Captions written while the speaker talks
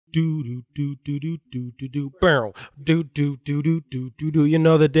Do do do do do do do do barrel do do do do do do do. You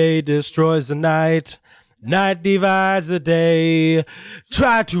know the day destroys the night. Night divides the day.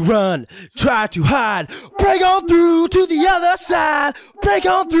 Try to run, try to hide. Break on through to the other side. Break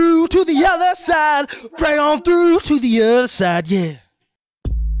on through to the other side. Break on through to the other side, yeah.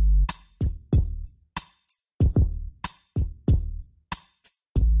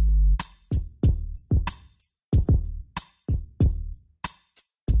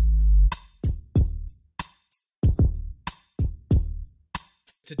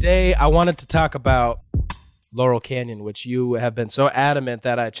 Today, I wanted to talk about Laurel Canyon, which you have been so adamant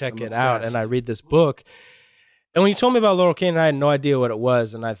that I check it out and I read this book. And when you told me about Laurel Canyon, I had no idea what it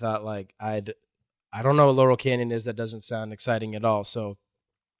was, and I thought, like, I don't know what Laurel Canyon is. That doesn't sound exciting at all. So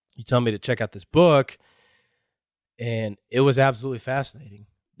you tell me to check out this book, and it was absolutely fascinating.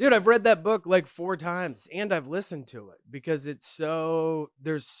 Dude, I've read that book like 4 times, and I've listened to it because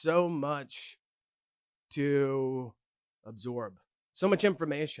there's so much to absorb. So much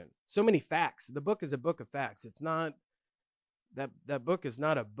information, so many facts. The book is a book of facts. It's not that book is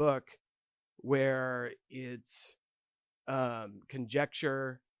not a book where it's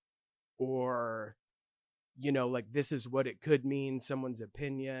conjecture or, you know, like this is what it could mean, someone's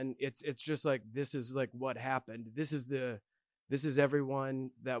opinion. It's just like this is like what happened. This is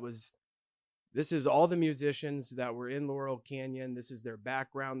everyone that was. This is all the musicians that were in Laurel Canyon. This is their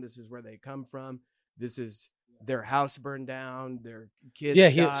background. This is where they come from. This is their house burned down, their kids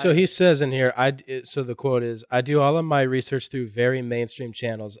died. So he says in here, so the quote is, I do all of my research through very mainstream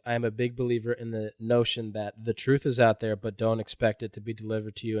channels. I am a big believer in the notion that the truth is out there, but don't expect it to be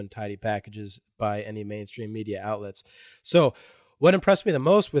delivered to you in tidy packages by any mainstream media outlets. So what impressed me the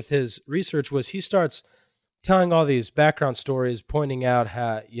most with his research was he starts telling all these background stories, pointing out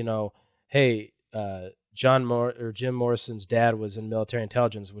how, you know, hey, Jim Morrison's dad was in military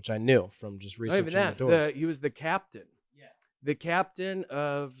intelligence, which I knew from just researching the Doors. He was the captain. Yeah. The captain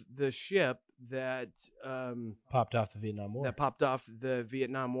of the ship that popped off the Vietnam War. That popped off the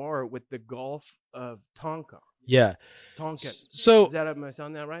Vietnam War with the Gulf of Tonkin. Yeah. Tonkin. So am I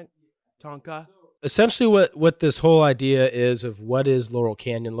saying that right? Tonka. Essentially what this whole idea is of what is Laurel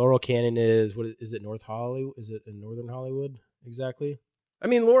Canyon. Laurel Canyon is it North Hollywood? Is it in Northern Hollywood exactly? I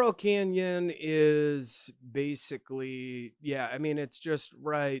mean, Laurel Canyon is basically, it's just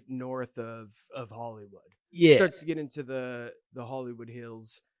right north of Hollywood. Yeah. It starts to get into the Hollywood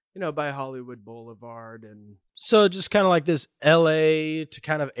Hills, you know, by Hollywood Boulevard. And so just kind of like this LA to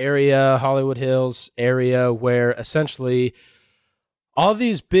kind of area, Hollywood Hills area, where essentially all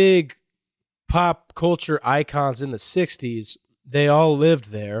these big pop culture icons in the 60s, they all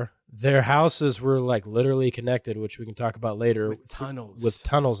lived there. Their houses were like literally connected, which we can talk about later. With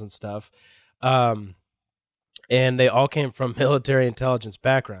tunnels and stuff. And they all came from military intelligence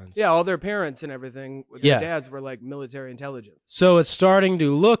backgrounds. Yeah, all their parents and everything, their dads were like military intelligence. So it's starting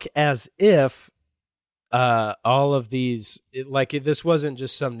to look as if all of these, this wasn't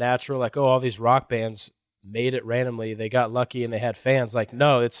just some natural, like, oh, all these rock bands made it randomly. They got lucky and they had fans. Like,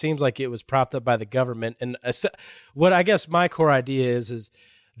 no, it seems like it was propped up by the government. And what I guess my core idea is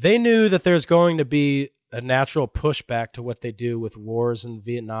they knew that there's going to be a natural pushback to what they do with wars in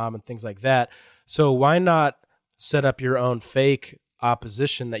Vietnam and things like that. So why not set up your own fake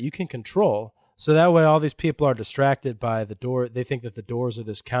opposition that you can control? So that way all these people are distracted by the door. They think that the Doors are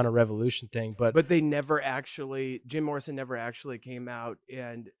this counter-revolution thing. But they never actually, Jim Morrison never actually came out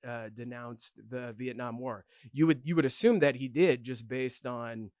and denounced the Vietnam War. You would assume that he did just based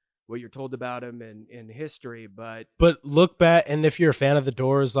on what you're told about him in history, but look back, and if you're a fan of the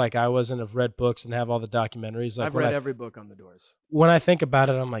Doors, like I was, and have read books and have all the documentaries, like I've read every book on the Doors. When I think about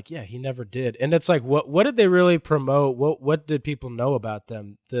it, I'm like, yeah, he never did. And it's like, what did they really promote? What did people know about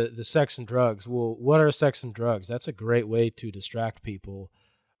them? The sex and drugs. Well, what are sex and drugs? That's a great way to distract people,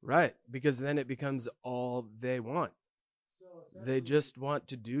 right? Because then it becomes all they want. They just want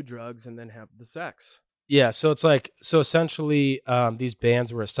to do drugs and then have the sex. Yeah, so it's like, essentially these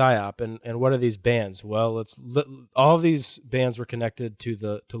bands were a psyop, and what are these bands? Well, all of these bands were connected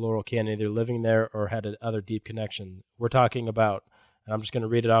to Laurel Canyon, either living there or had another deep connection. We're talking about, and I'm just going to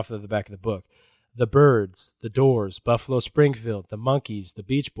read it off of the back of the book, the Byrds, the Doors, Buffalo Springfield, the Monkees, the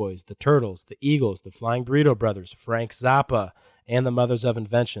Beach Boys, the Turtles, the Eagles, the Flying Burrito Brothers, Frank Zappa, and the Mothers of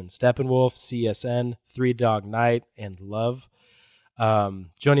Invention, Steppenwolf, CSN, Three Dog Night, and Love.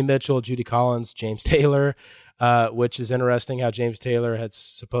 Joni Mitchell, Judy Collins, James Taylor, which is interesting how James Taylor had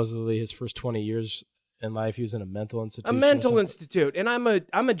supposedly his first 20 years in life, he was in a mental institution. A mental institute. And I'm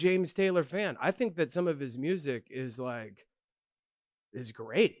a James Taylor fan. I think that some of his music is like is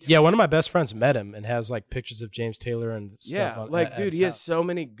great. Yeah, one of my best friends met him and has like pictures of James Taylor and stuff. Yeah, on, like at dude, his he has house. so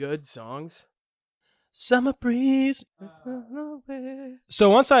many good songs. Summer breeze. So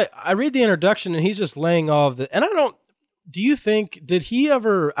once I read the introduction and he's just laying all of the, and I don't. Do you think did he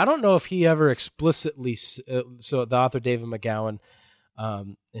ever? I don't know if he ever explicitly. So the author David McGowan,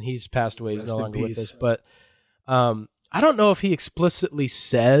 and he's passed away. He's Rest no in longer with us. peace. But I don't know if he explicitly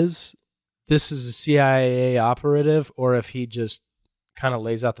says this is a CIA operative or if he just kind of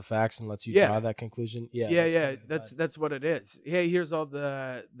lays out the facts and lets you Yeah. draw that conclusion. Yeah, kind of the that's what it is. Hey, here's all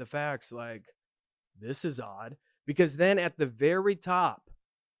the facts. Like, this is odd because then at the very top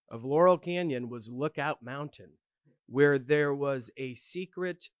of Laurel Canyon was Lookout Mountain, where there was a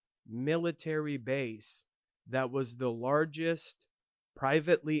secret military base that was the largest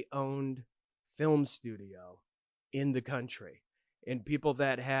privately owned film studio in the country. And people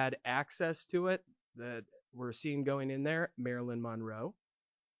that had access to it that were seen going in there, Marilyn Monroe,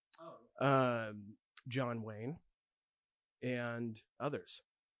 John Wayne, and others.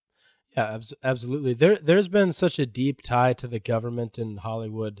 Yeah, absolutely. There's been such a deep tie to the government in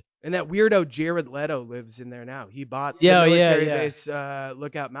Hollywood. And that weirdo Jared Leto lives in there now. He bought the Yeah, military yeah. base,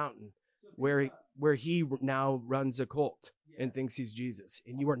 Lookout Mountain, where he now runs a cult and thinks he's Jesus.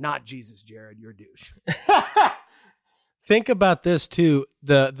 And you are not Jesus, Jared. You're a douche. Think about this too.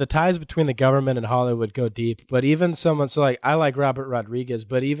 The ties between the government and Hollywood go deep. But even someone, so like I like Robert Rodriguez,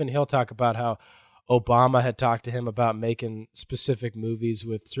 but even he'll talk about how Obama had talked to him about making specific movies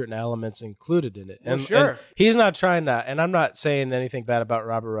with certain elements included in it. Well, And, sure. and he's not trying to, and I'm not saying anything bad about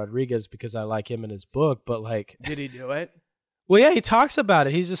Robert Rodriguez because I like him in his book, but like, Did he do it? well, yeah, he talks about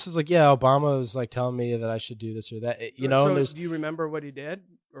it. He's just is like, yeah, Obama was like telling me that I should do this or that, you know. So and there's, do you remember what he did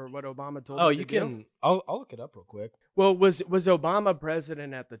or what Obama told oh, him you to do? can, I'll look it up real quick. Well, was Obama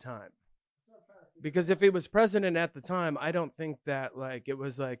president at the time? Because if he was president at the time, I don't think that like it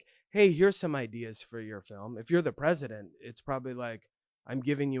was like, hey, here's some ideas for your film. If you're the president, it's probably like, I'm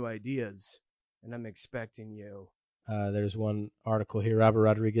giving you ideas and I'm expecting you. There's one article here. Robert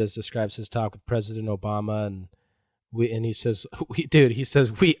Rodriguez describes his talk with President Obama, and he says, we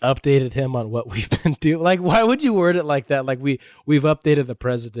updated him on what we've been doing. Like, why would you word it like that? Like we've updated the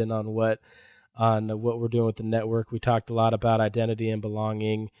president on what we're doing with the network. We talked a lot about identity and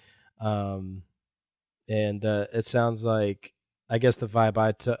belonging. And it sounds like, I guess the vibe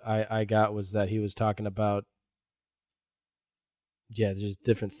I got was that he was talking about, yeah, there's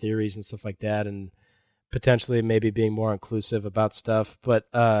different theories and stuff like that, and potentially maybe being more inclusive about stuff. But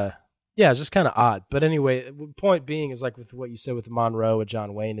yeah, it's just kind of odd. But anyway, point being is like with what you said with Monroe and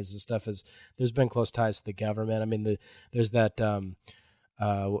John Wayne is the stuff is there's been close ties to the government. I mean, there's that.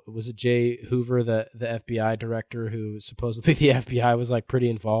 Was it Jay Hoover, the FBI director, who supposedly the FBI was like pretty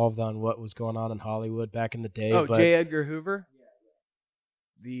involved on what was going on in Hollywood back in the day? Oh, J. Edgar Hoover,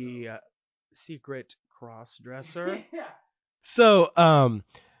 the secret cross-dresser. So,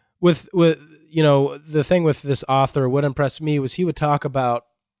 with you know, the thing with this author, what impressed me was he would talk about,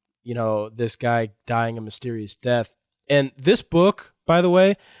 you know, this guy dying a mysterious death, and this book, by the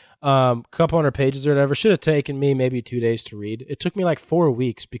way. Couple hundred pages or whatever, should have taken me maybe 2 days to read. It took me like 4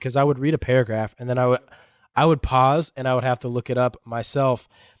 weeks because I would read a paragraph and then I would pause and I would have to look it up myself.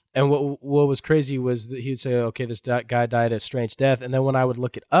 And what was crazy was that he'd say, okay, this guy died a strange death. And then when I would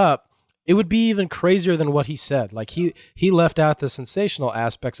look it up, it would be even crazier than what he said. Like he left out the sensational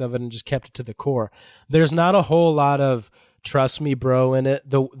aspects of it and just kept it to the core. There's not a whole lot of trust me, bro, in it.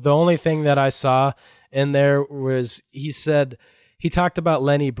 The only thing that I saw in there was he talked about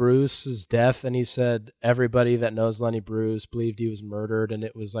Lenny Bruce's death, and he said everybody that knows Lenny Bruce believed he was murdered, and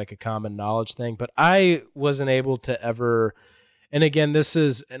it was like a common knowledge thing. But I wasn't able to ever, and again,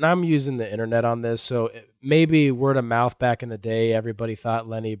 and I'm using the internet on this, so maybe word of mouth back in the day, everybody thought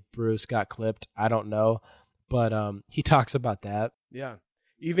Lenny Bruce got clipped. I don't know, but he talks about that. Yeah.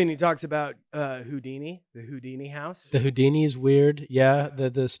 Even he talks about Houdini, the Houdini house. The Houdini is weird. Yeah,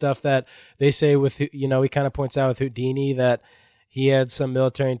 the stuff that they say with, you know, he kind of points out with Houdini that he had some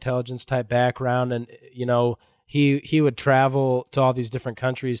military intelligence type background, and you know he would travel to all these different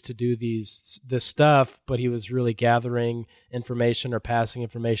countries to do this stuff, but he was really gathering information or passing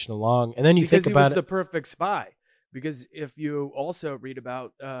information along. And then because think about he was the perfect spy. Because if you also read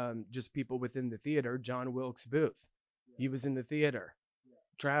about just people within the theater, John Wilkes Booth, he was in the theater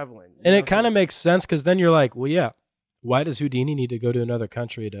traveling, and it kind of makes sense because then you're like, well, yeah. Why does Houdini need to go to another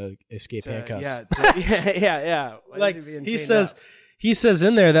country to escape handcuffs? Yeah. Why like is he says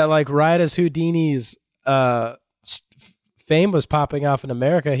in there that like right as Houdini's fame was popping off in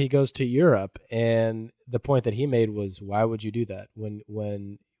America, he goes to Europe, and the point that he made was, why would you do that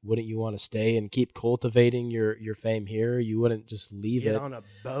when wouldn't you want to stay and keep cultivating your fame here? You wouldn't just leave Get it on a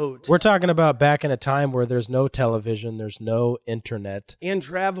boat. We're talking about back in a time where there's no television, there's no internet, and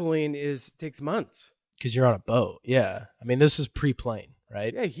traveling takes months. because you're on a boat. Yeah, I mean, this is pre-plane,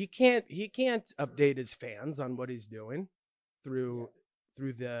 right? Yeah, he can't update his fans on what he's doing through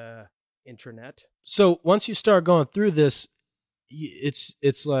the internet. So once you start going through this,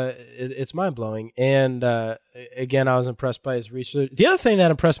 it's mind blowing. And again, I was impressed by his research. The other thing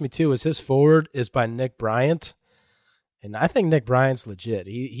that impressed me too was his forward is by Nick Bryant, and I think Nick Bryant's legit.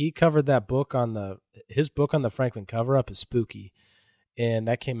 He covered that book his book on the Franklin cover up is spooky, and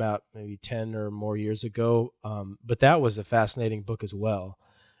that came out maybe 10 or more years ago. But that was a fascinating book as well.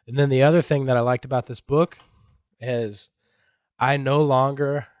 And then the other thing that I liked about this book is I no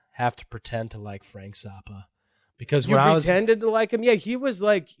longer have to pretend to like Frank Zappa. Because you when I was pretended to like him, yeah, he was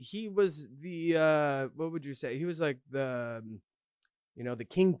the what would you say? He was like the the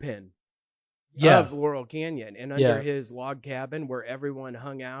kingpin of Laurel Canyon, and under his log cabin where everyone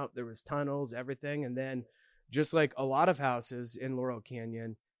hung out, there was tunnels, everything, and then just like a lot of houses in Laurel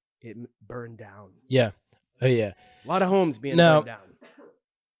Canyon, it burned down. Yeah, oh yeah, a lot of homes being burned down.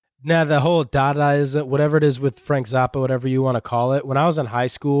 Now the whole Dadaism, whatever it is with Frank Zappa, whatever you want to call it. When I was in high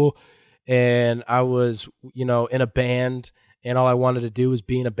school. And I was, in a band, and all I wanted to do was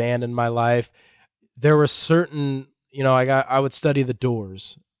be in a band in my life. There were certain, I would study the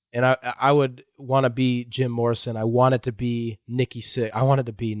Doors, and I would want to be Jim Morrison. I wanted to be Nikki Sixx. I wanted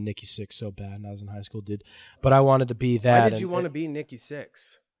to be Nikki Sixx so bad when I was in high school, dude. But I wanted to be that. Why did you want to be Nikki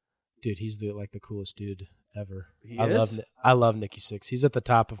Sixx? Dude, he's the coolest dude ever. Is? I love Nikki Sixx. He's at the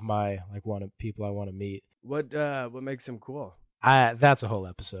top of my people I want to meet. What makes him cool? That's a whole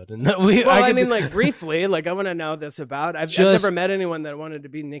episode. And briefly, I want to know this about. I've never met anyone that wanted to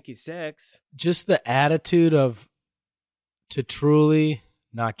be Nikki Sixx. Just the attitude to truly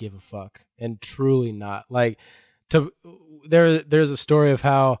not give a fuck and truly not there's a story of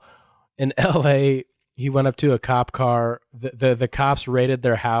how in LA he went up to a cop car. The cops raided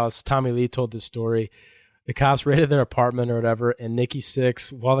their house. Tommy Lee told this story. The cops raided their apartment or whatever, and Nikki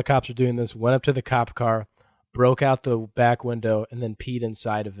Sixx, while the cops were doing this, went up to the cop car, broke out the back window, and then peed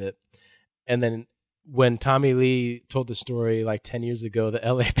inside of it. And then when Tommy Lee told the story 10 years ago, the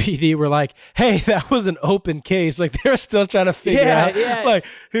LAPD were like, hey, that was an open case. They're still trying to figure out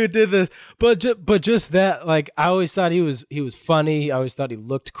who did this. But just that, I always thought he was funny. I always thought he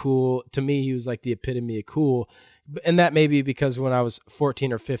looked cool. To me, he was the epitome of cool. And that may be because when I was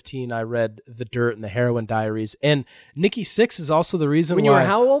 14 or 15, I read The Dirt and the Heroin Diaries. And Nikki Sixx is also the reason why. When you were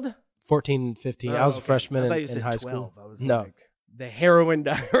how old? 14, 15. I was a freshman in high 12. school. I was the Heroin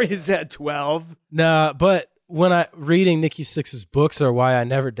Diaries at 12. No, but when reading Nikki Sixx's books are why I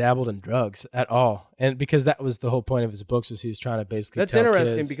never dabbled in drugs at all. And because that was the whole point of his books, was he was trying to basically That's tell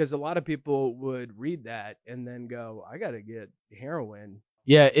interesting kids. Because a lot of people would read that and then go, I got to get heroin.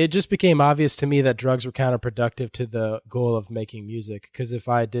 Yeah, it just became obvious to me that drugs were counterproductive to the goal of making music. Because if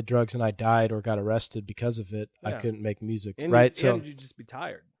I did drugs and I died or got arrested because of it, I couldn't make music, right? And you'd just be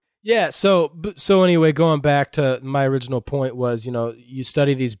tired. Yeah, so anyway, going back to my original point was, you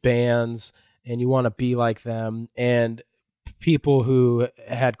study these bands and you want to be like them, and people who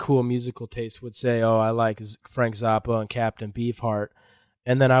had cool musical tastes would say, oh, I like Frank Zappa and Captain Beefheart,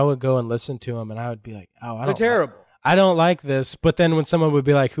 and then I would go and listen to them, and I would be like, oh, they're terrible. I don't like this. But then when someone would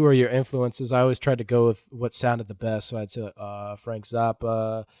be like, who are your influences, I always tried to go with what sounded the best, so I'd say Frank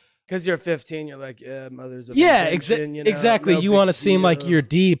Zappa. Because you're 15, you're like, Mothers of exactly. You want to seem like you're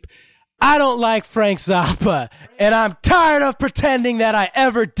deep. I don't like Frank Zappa, and I'm tired of pretending that I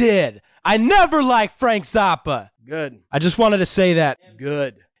ever did. I never liked Frank Zappa. Good. I just wanted to say that.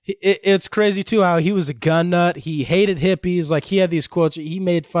 Good. It's crazy, too, how he was a gun nut. He hated hippies. He had these quotes. He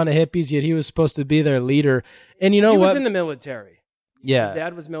made fun of hippies, yet he was supposed to be their leader. And you know what? He was in the military. Yeah. His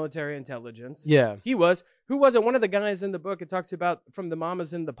dad was military intelligence. Yeah. He was. Who was it? One of the guys in the book, it talks about from the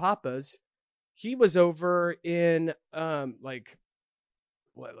Mamas and the Papas. He was over in the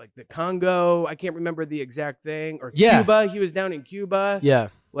Congo. I can't remember the exact thing. Or Cuba. He was down in Cuba. Yeah.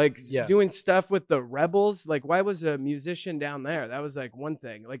 Doing stuff with the rebels. Why was a musician down there? That was one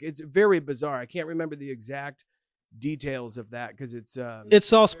thing. It's very bizarre. I can't remember the exact details of that because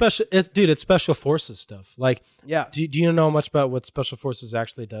it's all special. It's special forces stuff. Do you know much about what special forces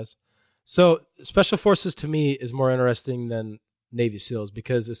actually does? So special forces to me is more interesting than Navy SEALs,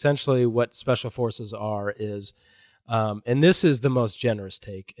 because essentially what special forces are is, and this is the most generous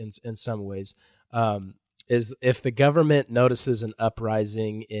take in some ways, is if the government notices an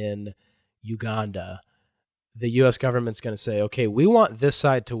uprising in Uganda, the U.S. government's going to say, okay, we want this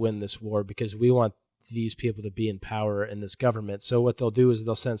side to win this war because we want these people to be in power in this government. So what they'll do is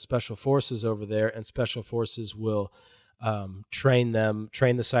they'll send special forces over there, and special forces will train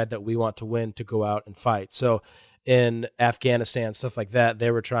the side that we want to win to go out and fight. So in Afghanistan, stuff like that, they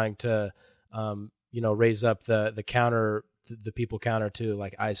were trying to, raise up the people counter to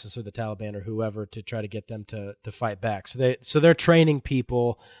like ISIS or the Taliban or whoever to try to get them to fight back. So they're training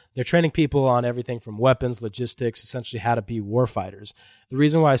people. They're training people on everything from weapons, logistics, essentially how to be warfighters. The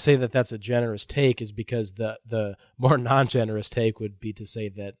reason why I say that that's a generous take is because the more non-generous take would be to say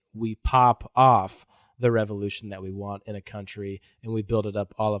that we pop off the revolution that we want in a country and we build it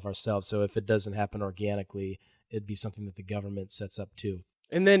up all of ourselves. So if it doesn't happen organically, it'd be something that the government sets up too.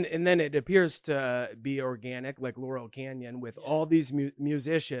 And then it appears to be organic, like Laurel Canyon, with all these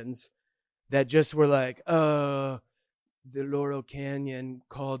musicians that just were like, the Laurel Canyon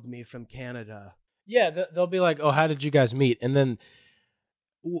called me from Canada. Yeah, they'll be like, oh, how did you guys meet? And then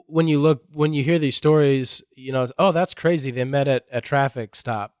when you hear these stories, oh, that's crazy. They met at a traffic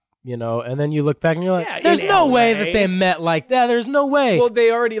stop, and then you look back and you're like, there's no way that they met like that. There's no way. Well, they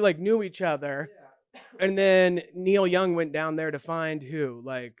already like knew each other. And then Neil Young went down there to find who,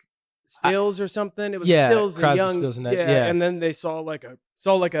 like Stills or something. It was Stills and Young. Stills and yeah, and then they saw like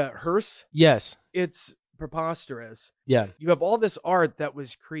a hearse. Yes, it's preposterous. Yeah, you have all this art that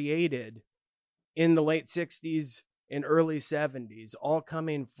was created in the late '60s and early '70s, all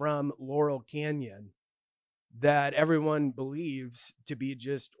coming from Laurel Canyon, that everyone believes to be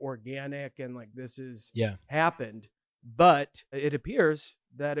just organic and like this is happened. But it appears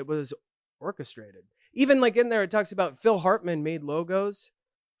that it was orchestrated. Even like in there, it talks about Phil Hartman made logos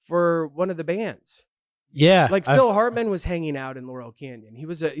for one of the bands. Yeah, like Phil Hartman was hanging out in Laurel Canyon. He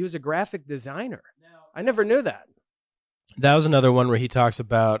was a graphic designer. I never knew that. That was another one where he talks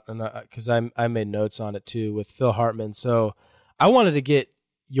about, and because I made notes on it too with Phil Hartman. So I wanted to get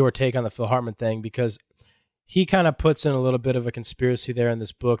your take on the Phil Hartman thing because he kind of puts in a little bit of a conspiracy there in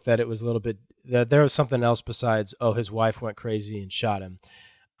this book that it was a little bit that there was something else besides his wife went crazy and shot him.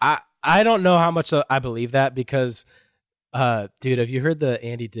 I don't know how much I believe that because, dude, have you heard the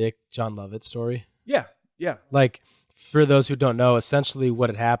Andy Dick, John Lovett story? Yeah. Like, for those who don't know, essentially what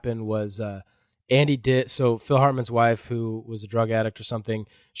had happened was Andy Dick, so Phil Hartman's wife, who was a drug addict or something,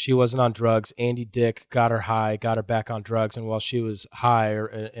 she wasn't on drugs. Andy Dick got her high, got her back on drugs, and while she was high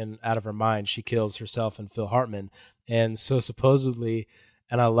and out of her mind, she kills herself and Phil Hartman. And so supposedly...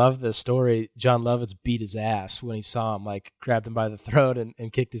 And I love this story. John Lovitz beat his ass when he saw him, like grabbed him by the throat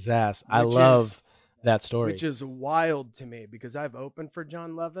and kicked his ass. I love that story. Which is wild to me because I've opened for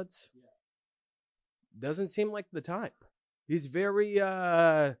John Lovitz. Doesn't seem like the type. He's very, he's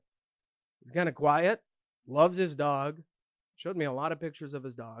kind of quiet, loves his dog. Showed me a lot of pictures of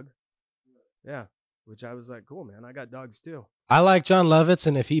his dog. Yeah. Which I was like, cool, man. I got dogs too. I like John Lovitz,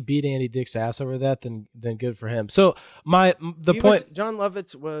 and if he beat Andy Dick's ass over that, then good for him. So John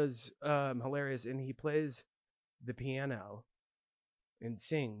Lovitz was hilarious, and he plays the piano and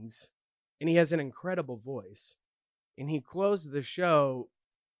sings, and he has an incredible voice. And he closed the show,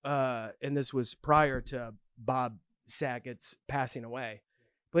 and this was prior to Bob Saget's passing away.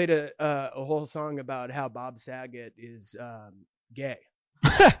 Played a whole song about how Bob Saget is gay.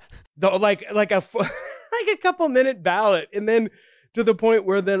 like a couple minute ballad, and then to the point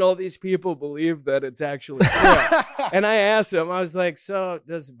where then all these people believe that it's actually true. And I asked him, I was like, so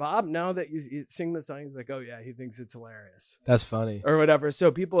does Bob know that you sing the song? He's like, oh yeah, he thinks it's hilarious. That's funny. Or whatever. So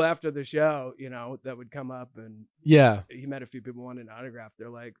people after the show, that would come up and he met a few people wanted an autograph. They're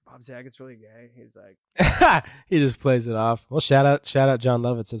like, Bob Saget's really gay. He's like, he just plays it off. Well, shout out John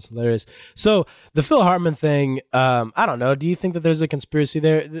Lovitz. It's hilarious. So the Phil Hartman thing, I don't know. Do you think that there's a conspiracy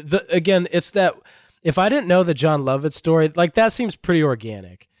there? Again, it's that if I didn't know the John Lovitz story, like that seems pretty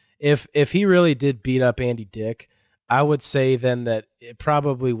organic. If he really did beat up Andy Dick, I would say then that it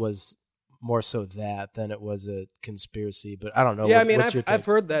probably was more so that than it was a conspiracy. But I don't know. Yeah, I've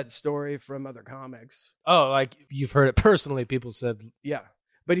heard that story from other comics. Oh, like you've heard it personally. People said, yeah.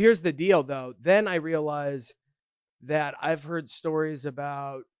 But here's the deal, though. Then I realize that I've heard stories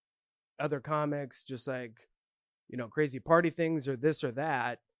about other comics, just like crazy party things or this or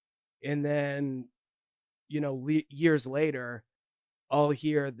that, and then years later, I'll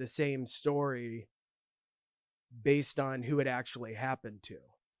hear the same story based on who it actually happened to.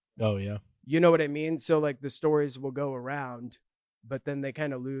 Oh, yeah. You know what I mean? So, like, the stories will go around, but then they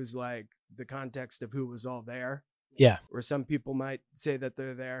kind of lose, like, the context of who was all there. Yeah. Or some people might say that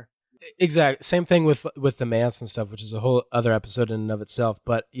they're there. Exactly. Same thing with the Manson stuff, which is a whole other episode in and of itself.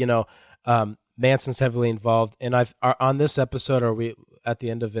 But, Manson's heavily involved. And on this episode, at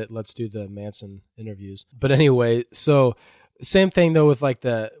the end of it, let's do the Manson interviews. But anyway, so Same thing though with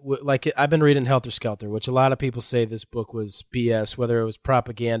I've been reading Helter Skelter, which a lot of people say this book was BS, whether it was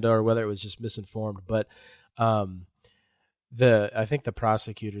propaganda or whether it was just misinformed. But I think the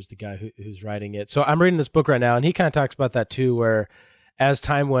prosecutor's the guy who's writing it. So I'm reading this book right now, and he kind of talks about that too, where as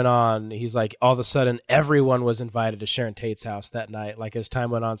time went on, he's like, all of a sudden everyone was invited to Sharon Tate's house that night. Like as time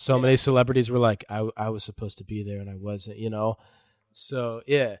went on, so many celebrities were like, I was supposed to be there and I wasn't, So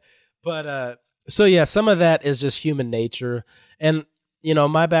yeah, but so yeah, some of that is just human nature. And,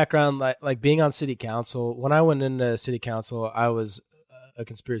 my background, like being on city council, when I went into city council, I was a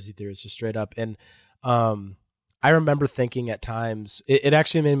conspiracy theorist, just straight up. And I remember thinking at times, it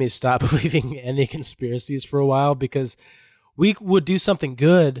actually made me stop believing any conspiracies for a while, because we would do something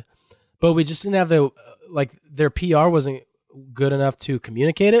good, but we just didn't have their PR wasn't good enough to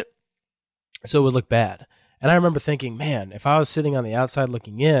communicate it. So it would look bad. And I remember thinking, man, if I was sitting on the outside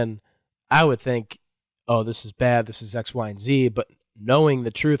looking in, I would think, oh, this is bad, this is X, Y, and Z. But knowing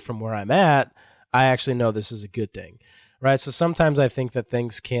the truth from where I'm at, I actually know this is a good thing, right? So sometimes I think that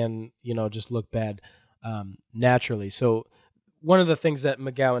things can, just look bad naturally. So one of the things that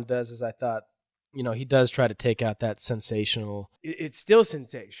McGowan does is I thought, he does try to take out that sensational. It's still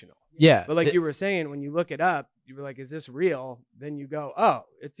sensational. Yeah. But you were saying, when you look it up, you were like, is this real? Then you go, oh,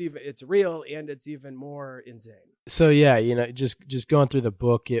 it's real, and it's even more insane. So yeah, just going through the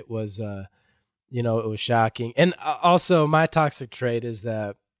book, it was, it was shocking. And also my toxic trait is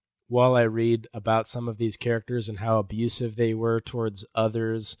that while I read about some of these characters and how abusive they were towards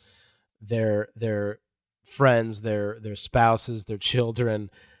others, their friends, their spouses, their children,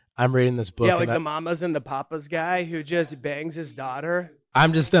 I'm reading this book. Yeah, like the mamas and the papas guy who just bangs his daughter.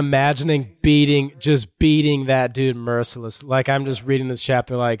 I'm just imagining beating that dude merciless. Like, I'm just reading this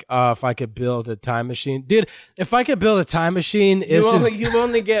chapter like, oh, if I could build a time machine. Dude, if I could build a time machine, you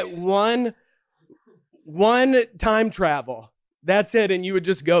only get one time travel. That's it, and you would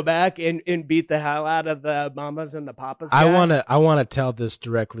just go back and beat the hell out of the mamas and the papas guy. I wanna tell this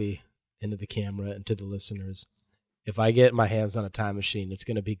directly into the camera and to the listeners. If I get my hands on a time machine, it's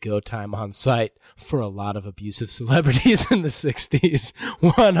going to be go time on site for a lot of abusive celebrities in the 60s.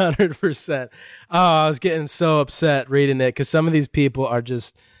 100%. Oh, I was getting so upset reading it because some of these people are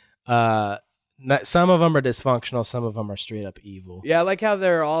just, some of them are dysfunctional. Some of them are straight up evil. Yeah, like how they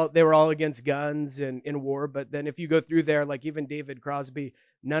were all against guns and in war. But then if you go through there, like even David Crosby,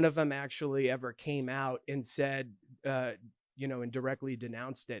 none of them actually ever came out and said, and directly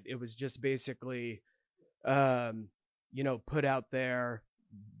denounced it. It was just basically... put out there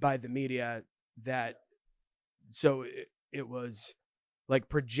by the media that, so it was like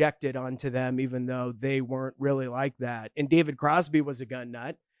projected onto them, even though they weren't really like that. And David Crosby was a gun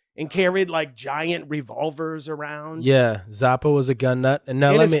nut and carried like giant revolvers around. Yeah, Zappa was a gun nut, and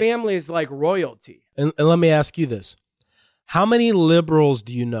his family is like royalty. And let me ask you this: how many liberals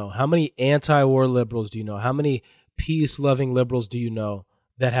do you know? How many anti-war liberals do you know? How many peace-loving liberals do you know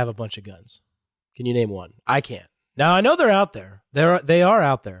that have a bunch of guns? Can you name one? I can't. Now, I know they're out there. They are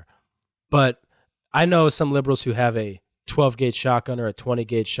out there. But I know some liberals who have a 12-gauge shotgun or a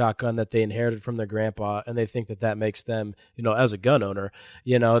 20-gauge shotgun that they inherited from their grandpa, and they think that makes them, as a gun owner,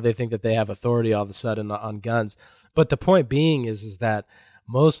 they think that they have authority all of a sudden on guns. But the point being is that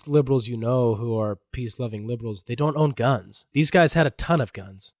most liberals who are peace-loving liberals, they don't own guns. These guys had a ton of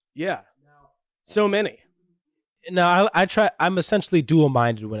guns. Yeah. So many. Now, I'm essentially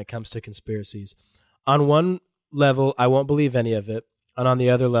dual-minded when it comes to conspiracies. On one level, I won't believe any of it, and on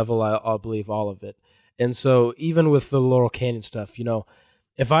the other level, I'll believe all of it. And so even with the Laurel Canyon stuff,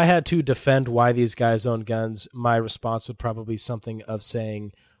 if I had to defend why these guys own guns, my response would probably be something of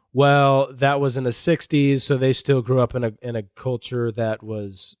saying, well, that was in the 60s, so they still grew up in a culture that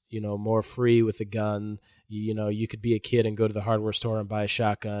was, more free with a gun. You could be a kid and go to the hardware store and buy a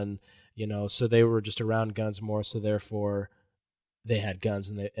shotgun. So they were just around guns more, so therefore they had guns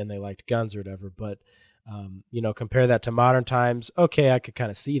and they liked guns or whatever. But, compare that to modern times. Okay, I could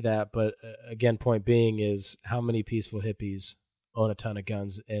kind of see that. But again, point being is how many peaceful hippies own a ton of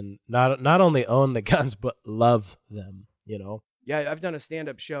guns and not only own the guns, but love them, Yeah, I've done a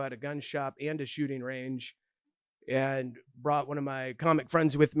stand-up show at a gun shop and a shooting range and brought one of my comic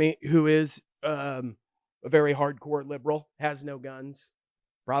friends with me who is a very hardcore liberal, has no guns.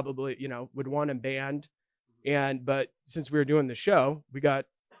 Probably, would want him banned. But since we were doing the show, we got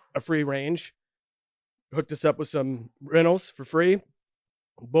a free range, hooked us up with some rentals for free,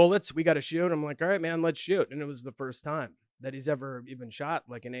 bullets. We got to shoot. I'm like, all right, man, let's shoot. And it was the first time that he's ever even shot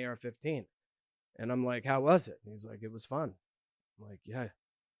like an AR-15. And I'm like, how was it? And he's like, it was fun. I'm like, yeah,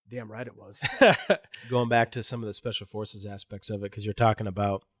 damn right it was. Going back to some of the special forces aspects of it, because you're talking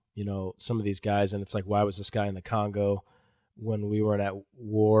about, some of these guys, and it's like, why was this guy in the Congo when we weren't at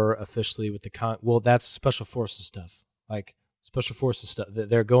war officially with the well, that's special forces stuff. Like special forces stuff.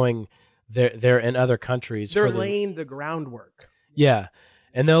 They're going. They're in other countries. They're laying the groundwork. Yeah,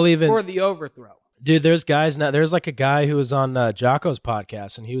 and they'll even for the overthrow. Dude, there's guys now. There's like a guy who was on Jocko's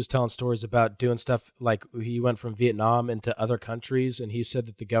podcast, and he was telling stories about doing stuff like he went from Vietnam into other countries, and he said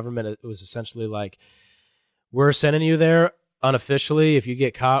that the government was essentially like, "We're sending you there unofficially. If you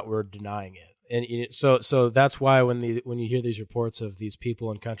get caught, we're denying it." And so that's why when you hear these reports of these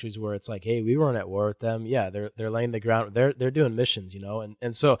people in countries where it's like, "Hey, we weren't at war with them," yeah, they're laying the ground. They're doing missions,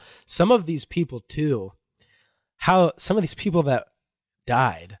 and so some of these people too, how some of these people that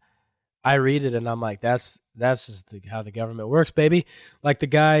died. I read it and I'm like, that's just how the government works, baby. Like the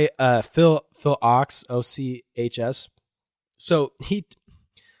guy, Phil Ochs, Ochs. So he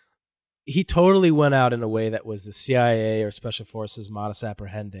totally went out in a way that was the CIA or Special Forces modus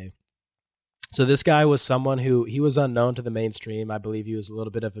operandi. So this guy was someone who he was unknown to the mainstream. I believe he was a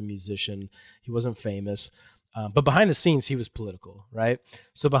little bit of a musician. He wasn't famous, but behind the scenes he was political, right?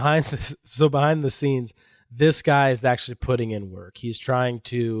 So behind the scenes. This guy is actually putting in work. He's trying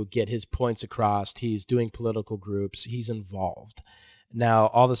to get his points across. He's doing political groups. He's involved. Now,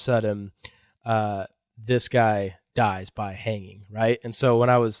 all of a sudden, this guy dies by hanging, right? And so when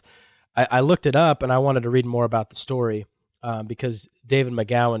I looked it up and I wanted to read more about the story because David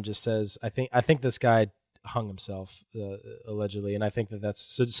McGowan just says, I think this guy hung himself allegedly, and I think that's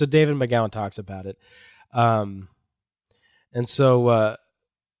so. David McGowan talks about it, and so.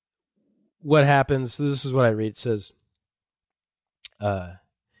 What happens, so this is what I read. It says,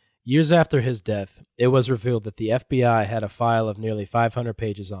 years after his death, it was revealed that the FBI had a file of nearly 500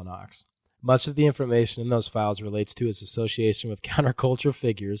 pages on Ochs. Much of the information in those files relates to his association with counterculture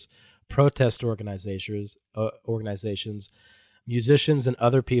figures, protest organizations, musicians, and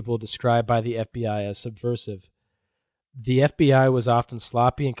other people described by the FBI as subversive. The FBI was often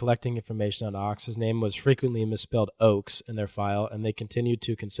sloppy in collecting information on Ochs. His name was frequently misspelled Oaks in their file, and they continued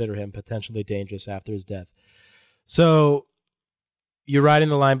to consider him potentially dangerous after his death. So you're riding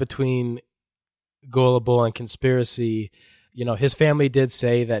the line between gullible and conspiracy. His family did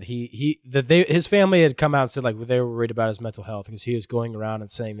say that his family had come out and said like they were worried about his mental health because he was going around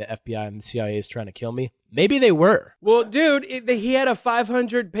and saying the FBI and the CIA is trying to kill me. Maybe they were. Well, dude, he had a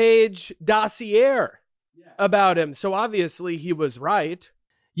 500-page dossier about him, so obviously he was right.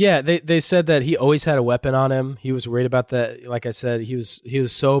 Yeah, they said that he always had a weapon on him. He was worried about that. Like I said, he was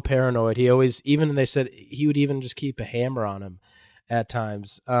so paranoid. They said he would even just keep a hammer on him at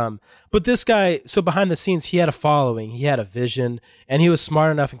times. But this guy, so behind the scenes, he had a following, he had a vision, and he was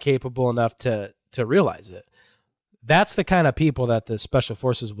smart enough and capable enough to realize it. That's the kind of people that the special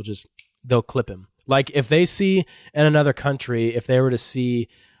forces they'll clip him. Like if they see in another country, if they were to see,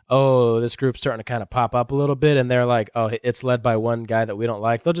 oh, this group's starting to kind of pop up a little bit, and they're like, oh, it's led by one guy that we don't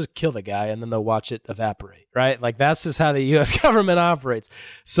like, they'll just kill the guy, and then they'll watch it evaporate, right? Like, that's just how the U.S. government operates.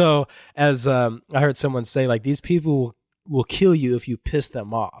 So, as I heard someone say, like, these people will kill you if you piss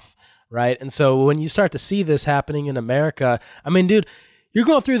them off, right? And so when you start to see this happening in America, I mean, dude, you're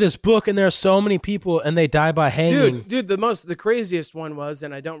going through this book, and there are so many people, and they die by hanging. Dude, the craziest one was,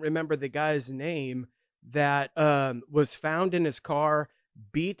 and I don't remember the guy's name, that was found in his car,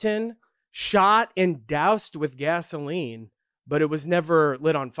 beaten, shot, and doused with gasoline, but it was never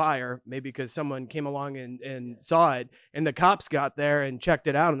lit on fire, maybe because someone came along and saw it, and the cops got there and checked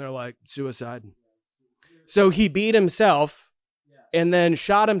it out, and they're like, suicide. So he beat himself and then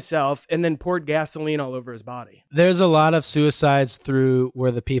shot himself and then poured gasoline all over his body. There's a lot of suicides through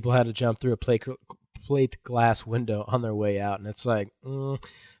where the people had to jump through a plate glass window on their way out, and it's like,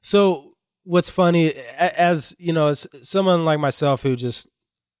 So what's funny, as you know, as someone like myself who just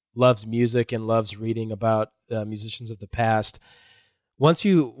loves music and loves reading about musicians of the past, once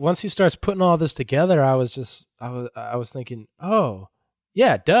he starts putting all this together, I was thinking, oh,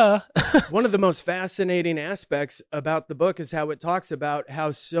 yeah, duh. One of the most fascinating aspects about the book is how it talks about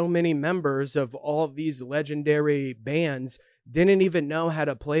how so many members of all these legendary bands didn't even know how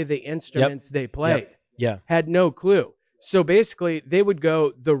to play the instruments they played. Yeah. Had no clue. So basically, they would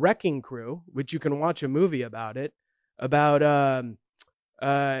go the Wrecking Crew, which you can watch a movie about it. About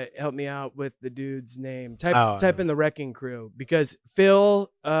help me out with the dude's name. Type in the Wrecking Crew, because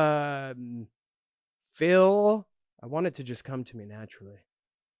Phil. I want it to just come to me naturally.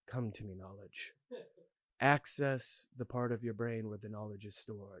 Come to me, knowledge. Access the part of your brain where the knowledge is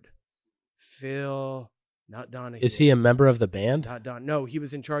stored. Phil. Not Donahue. Is he a member of the band? Not Don. No, he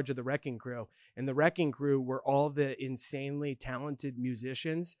was in charge of the Wrecking Crew, and the Wrecking Crew were all the insanely talented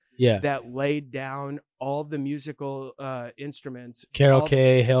musicians that laid down all the musical instruments. Carol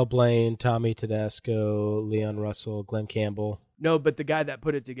Kay, Hale Blaine, Tommy Tedesco, Leon Russell, Glenn Campbell. No, but the guy that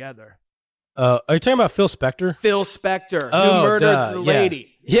put it together. Are you talking about Phil Spector? Phil Spector, who murdered the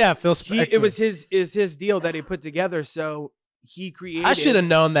lady. Yeah, Phil Spector. It was his deal that he put together, so he created. I should have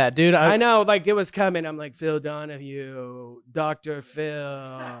known that, dude. I know, like it was coming. I'm like, Phil Donahue, Dr.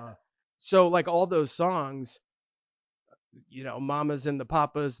 Phil. So like all those songs, you know, Mamas and the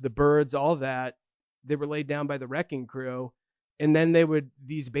Papas, the Birds, all that, they were laid down by the Wrecking Crew. And then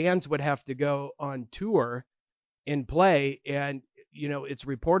these bands would have to go on tour and play. And, you know, it's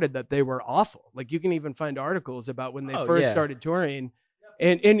reported that they were awful. Like you can even find articles about when they first started touring.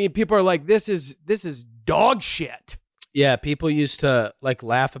 And people are like, this is dog shit. Yeah, people used to like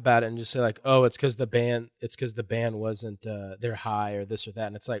laugh about it and just say like, "Oh, it's because the band wasn't they're high or this or that,"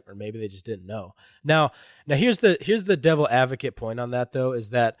 and it's like, or maybe they just didn't know. Now here's the devil advocate point on that though is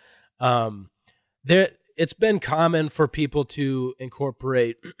that it's been common for people to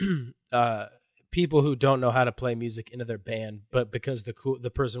incorporate people who don't know how to play music into their band, but because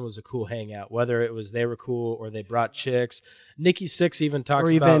the person was a cool hangout, whether it was they were cool or they brought chicks. Nikki Sixx even talks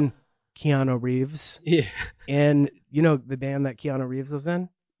about Keanu Reeves. Yeah. And you know the band that Keanu Reeves was in?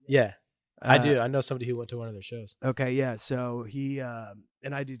 Yeah. I do. I know somebody who went to one of their shows. Okay, yeah. So he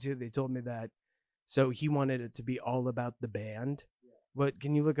and I do too. They told me that. So he wanted it to be all about the band. What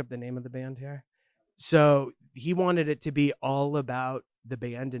can you look up the name of the band here? So he wanted it to be all about the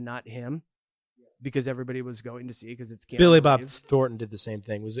band and not him. Because everybody was going to see because it's Keanu Billy Bob Reeves. Thornton did the same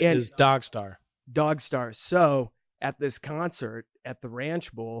thing. It was Dog Star. Dog Star. So at this concert at the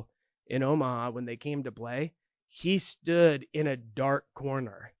Ranch Bowl in Omaha, when they came to play, he stood in a dark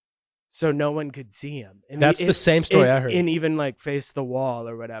corner so no one could see him. And that's the same story I heard. And even like face the wall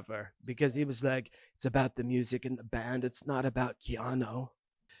or whatever, because he was like, it's about the music and the band. It's not about Keanu.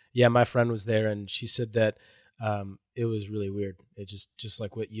 Yeah, my friend was there and she said that it was really weird. It just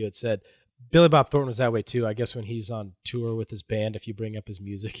like what you had said. Billy Bob Thornton was that way too. I guess when he's on tour with his band, if you bring up his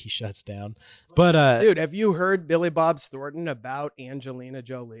music, he shuts down. But dude, have you heard Billy Bob Thornton about Angelina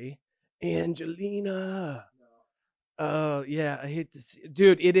Jolie? Angelina. Oh yeah, I hate to see.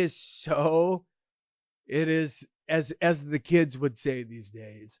 Dude, it is as the kids would say these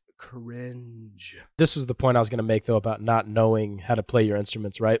days, cringe. This is the point I was going to make though about not knowing how to play your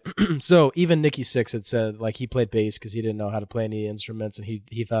instruments, right? So even Nikki Sixx had said like he played bass because he didn't know how to play any instruments, and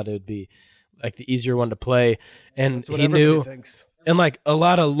he thought it would be like the easier one to play, and he knew. Thinks. And like a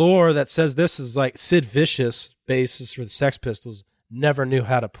lot of lore that says this is like Sid Vicious, bassist for the Sex Pistols, never knew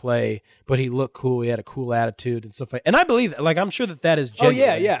how to play, but he looked cool. He had a cool attitude and stuff like. And I believe that. Like I'm sure that is genuine.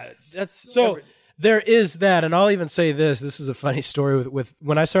 Oh yeah. That's so. There is that, and I'll even say this. This is a funny story with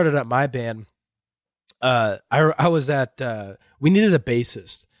when I started up my band. I was at we needed a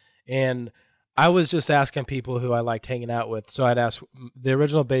bassist, and I was just asking people who I liked hanging out with. So I'd ask the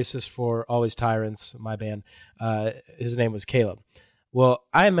original bassist for Always Tyrants, my band. His name was Caleb. Well,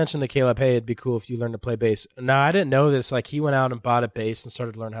 I mentioned to Caleb, hey, it'd be cool if you learned to play bass. Now, I didn't know this. Like, he went out and bought a bass and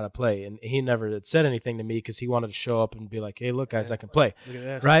started to learn how to play, and he never had said anything to me because he wanted to show up and be like, hey, look, guys, I can play. Look at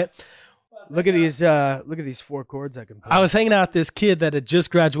this. Right? Look at these 4 chords I can play. I was hanging out with this kid that had just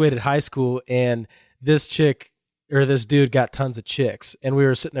graduated high school, and this dude got tons of chicks. And we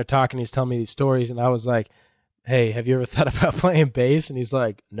were sitting there talking, he's telling me these stories, and I was like, hey, have you ever thought about playing bass? And he's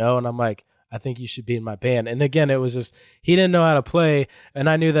like, no. And I'm like, I think you should be in my band. And again, it was just, he didn't know how to play, and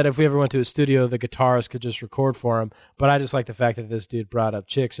I knew that if we ever went to a studio, the guitarist could just record for him. But I just like the fact that this dude brought up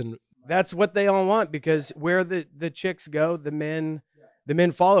chicks. And that's what they all want, because where the chicks go, the men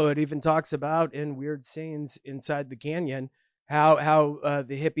follow. It even talks about in weird scenes inside the canyon how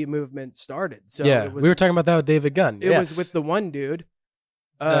the hippie movement started. So yeah, we were talking about that with David Gunn. It was with the one dude,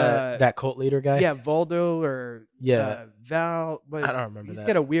 that cult leader guy. Yeah, Voldo or Val. But I don't remember. He's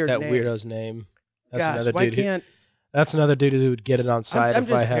got a weird name. Weirdo's name. That's Gosh, another why dude. Can't that's another dude who would get it on site. I'm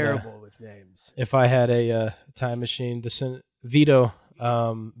just terrible with names. If I had a time machine, Vito.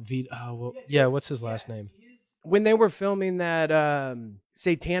 What's his last name? When they were filming that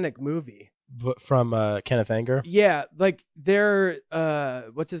satanic movie from Kenneth Anger. Yeah, like they're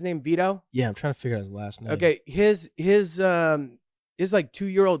what's his name? Vito? Yeah, I'm trying to figure out his last name. Okay, his like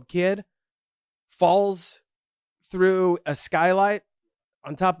 2-year-old kid falls through a skylight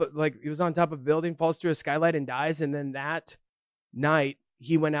on top of, like, he was on top of a building, falls through a skylight and dies, and then that night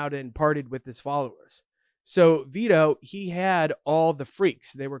he went out and partied with his followers. So Vito, he had all the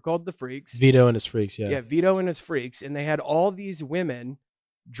freaks. They were called the freaks. Vito and his freaks, yeah. Yeah, Vito and his freaks. And they had all these women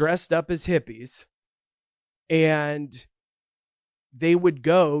dressed up as hippies. And they would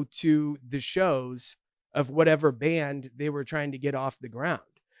go to the shows of whatever band they were trying to get off the ground.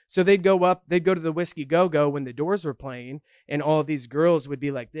 So they'd go to the Whiskey Go-Go when the Doors were playing, and all these girls would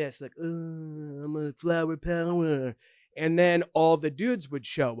be like this, like, oh, I'm a flower power. And then all the dudes would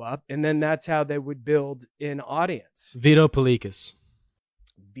show up, and then that's how they would build an audience. Vito Pellicas.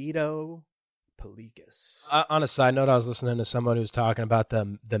 Vito Pellicas. On a side note, I was listening to someone who was talking about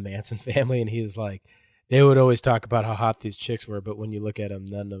the Manson family, and he was like, they would always talk about how hot these chicks were, but when you look at them,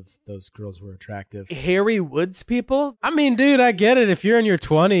 none of those girls were attractive. Harry Woods people? I mean, dude, I get it. If you're in your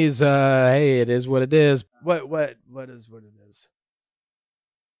 20s, hey, it is what it is. What is what it is?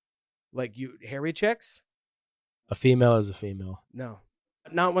 Like hairy chicks? A female is a female. No.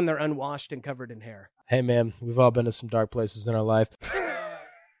 Not when they're unwashed and covered in hair. Hey, man, we've all been to some dark places in our life.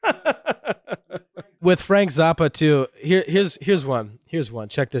 With Frank Zappa, too, here's one. Here's one.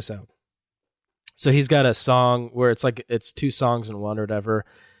 Check this out. So he's got a song where it's two songs in one or whatever.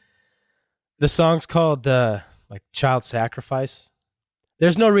 The song's called like Child Sacrifice.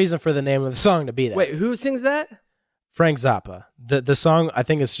 There's no reason for the name of the song to be that. Wait, who sings that? Frank Zappa. The song, I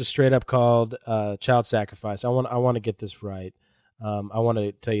think it's just straight up called Child Sacrifice. I want to get this right. I want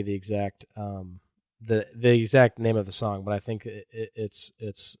to tell you the exact the exact name of the song, but I think it's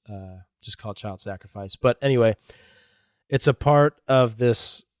just called Child Sacrifice. But anyway, it's a part of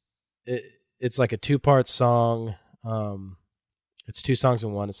this. It's like a 2-part song. It's 2 songs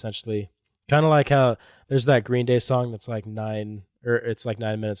in one, essentially. Kind of like how there's that Green Day song that's like 9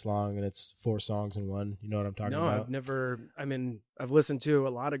 minutes long, and it's 4 songs in one. You know what I'm talking about? No, I've listened to a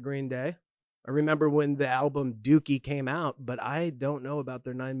lot of Green Day. I remember when the album Dookie came out, but I don't know about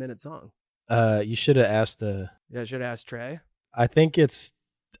their 9-minute song. You should have asked I should have asked Trey. I think it's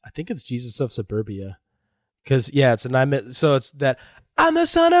Jesus of Suburbia. Because, yeah, it's a 9-minute. So it's that, I'm the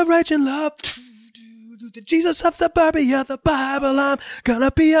son of rage and love. The Jesus of Suburbia, the Bible I'm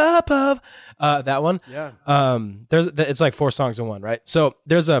gonna be above. That one. Yeah. It's like 4 songs in one, right? So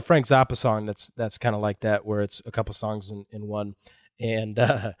there's a Frank Zappa song that's kind of like that, where it's a couple songs in one. And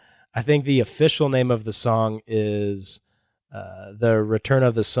I think the official name of the song is The Return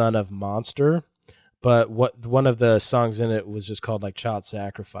of the Son of Monster. But one of the songs in it was just called like Child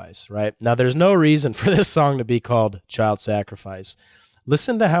Sacrifice, right? Now, there's no reason for this song to be called Child Sacrifice.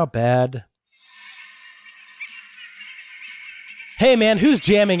 Listen to how bad. Hey, man, who's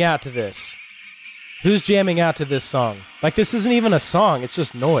jamming out to this? Who's jamming out to this song? Like, this isn't even a song. It's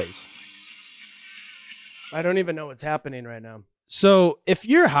just noise. I don't even know what's happening right now. So if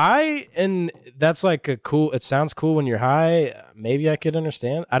you're high and that's like it sounds cool when you're high, maybe I could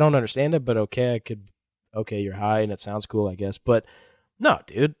understand. I don't understand it, but okay, you're high and it sounds cool, I guess. But no,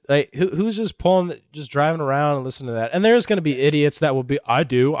 dude, like who's just driving around and listening to that? And there's going to be idiots that will be, I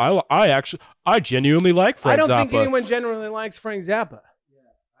genuinely like Frank Zappa. I don't think anyone genuinely likes Frank Zappa.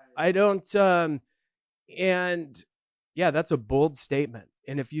 I don't, and yeah, that's a bold statement.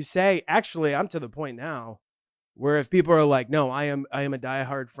 And if you say, actually, I'm to the point now where if people are like, no, I am a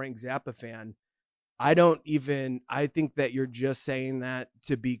diehard Frank Zappa fan, I think that you're just saying that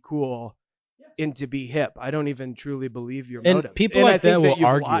to be cool and to be hip. I don't even truly believe your motives. People like that will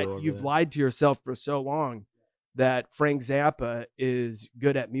argue. You've lied to yourself for so long that Frank Zappa is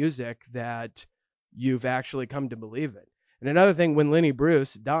good at music that you've actually come to believe it. And another thing, when Lenny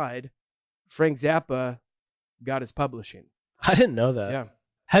Bruce died, Frank Zappa got his publishing. I didn't know that. Yeah.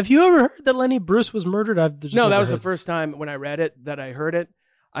 Have you ever heard that Lenny Bruce was murdered? No, that was the first time when I read it that I heard it.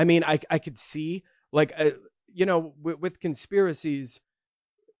 I mean, I could see, like, with conspiracies,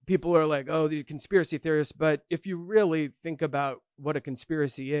 people are like, oh, the conspiracy theorists. But if you really think about what a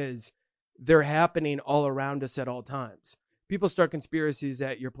conspiracy is, they're happening all around us at all times. People start conspiracies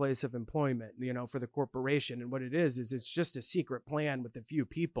at your place of employment, for the corporation. And what it is it's just a secret plan with a few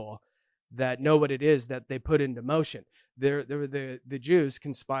people that know what it is that they put into motion. The Jews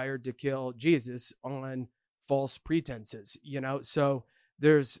conspired to kill Jesus on false pretenses, So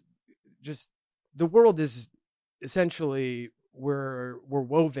there's just, the world is essentially, we're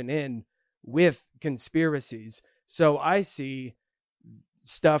woven in with conspiracies. So I see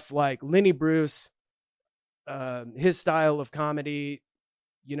stuff like Lenny Bruce, his style of comedy,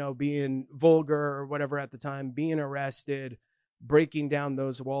 being vulgar or whatever at the time, being arrested, breaking down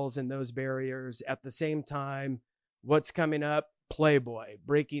those walls and those barriers. At the same time, what's coming up? Playboy,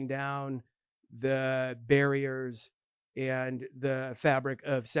 breaking down the barriers and the fabric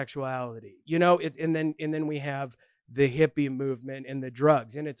of sexuality. And then we have the hippie movement and the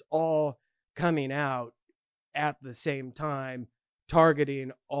drugs, and it's all coming out at the same time,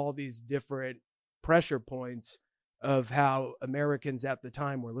 targeting all these different pressure points of how Americans at the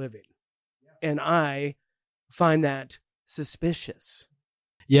time were living. And I find that suspicious.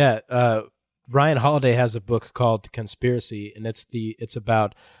 Yeah, Ryan Holiday has a book called Conspiracy, and it's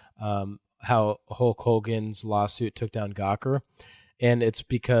about how Hulk Hogan's lawsuit took down Gawker. And it's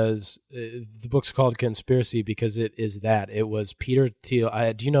because the book's called Conspiracy because it was Peter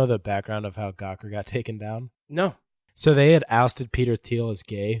Thiel. Do you know the background of how Gawker got taken down? No. So they had ousted Peter Thiel as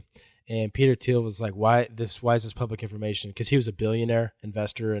gay, and Peter Thiel was like, why is this public information? Because he was a billionaire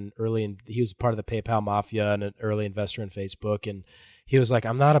investor and he was part of the PayPal mafia and an early investor in Facebook. And he was like,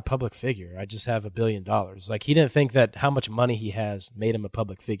 I'm not a public figure. I just have $1 billion. Like, he didn't think that how much money he has made him a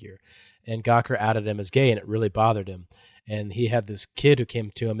public figure. And Gawker outed him as gay, and it really bothered him. And he had this kid who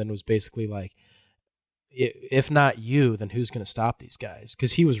came to him and was basically like, if not you, then who's going to stop these guys?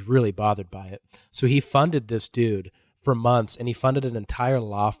 Because he was really bothered by it. So he funded this dude for months, and he funded an entire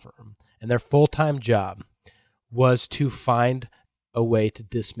law firm. And their full-time job was to find a way to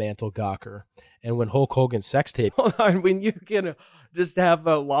dismantle Gawker. And when Hulk Hogan's sex tape... Hold on, when you can just have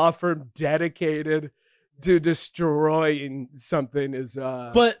a law firm dedicated to destroying something is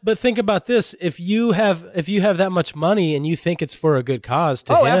But think about this: if you have that much money and you think it's for a good cause,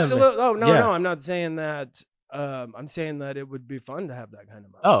 to him, absolutely. Oh no, I'm not saying that. I'm saying that it would be fun to have that kind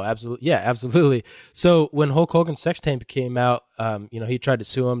of money. Oh, absolutely, yeah, absolutely. So when Hulk Hogan's sex tape came out, he tried to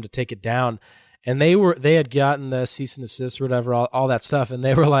sue him to take it down, and they had gotten the cease and desist or whatever, all that stuff, and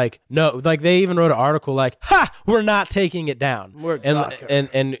they were like, no, like they even wrote an article like, "Ha, we're not taking it down,"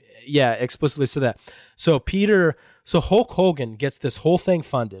 and yeah, explicitly said that. So Hulk Hogan gets this whole thing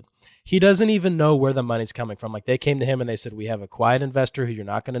funded. He doesn't even know where the money's coming from. Like, they came to him and they said, we have a quiet investor who you're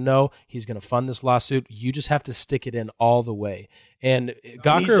not going to know. He's going to fund this lawsuit. You just have to stick it in all the way. And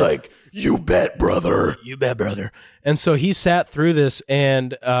Gawker, he's like, you bet, brother. You bet, brother. And so he sat through this,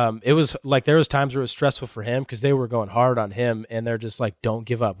 and it was like there was times where it was stressful for him because they were going hard on him, and they're just like, don't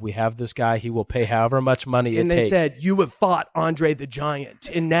give up. We have this guy. He will pay however much money it takes. And they said, you have fought Andre the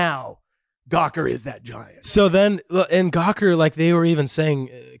Giant, and now Gawker is that giant. So then, and Gawker, like they were even saying,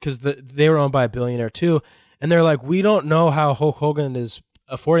 because they were owned by a billionaire too, and they're like, we don't know how Hulk Hogan is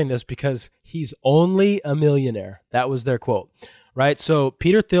affording this because he's only a millionaire. That was their quote, right? So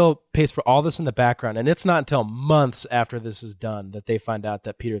Peter Thiel pays for all this in the background, and it's not until months after this is done that they find out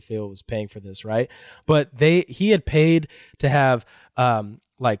that Peter Thiel was paying for this, right? But he had paid to have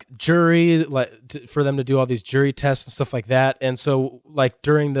like jury, for them to do all these jury tests and stuff like that. And so like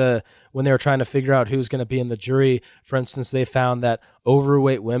when they were trying to figure out who's going to be in the jury, for instance, they found that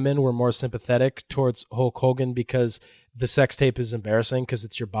overweight women were more sympathetic towards Hulk Hogan because the sex tape is embarrassing because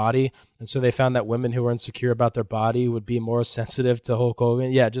it's your body. And so they found that women who were insecure about their body would be more sensitive to Hulk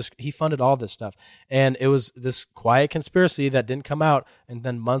Hogan. Yeah, he funded all this stuff. And it was this quiet conspiracy that didn't come out. And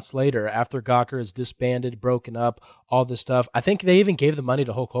then months later, after Gawker is disbanded, broken up, all this stuff, I think they even gave the money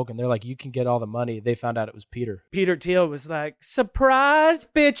to Hulk Hogan. They're like, you can get all the money. They found out it was Peter. Peter Thiel was like, surprise,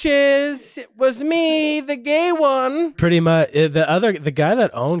 bitches. It was me, the gay one. Pretty much. The guy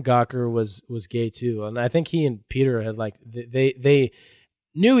that owned Gawker was gay too. And I think he and Peter had like, they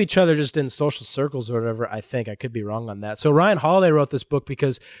knew each other just in social circles or whatever. I think I could be wrong on that. So Ryan Holiday wrote this book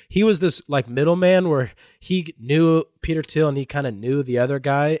because he was this like middleman where he knew Peter Thiel and he kind of knew the other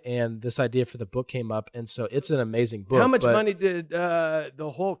guy, and this idea for the book came up. And so it's an amazing book. How much money did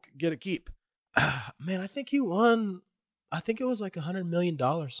the Hulk get to keep? Man, I think he won. I think it was like $100 million.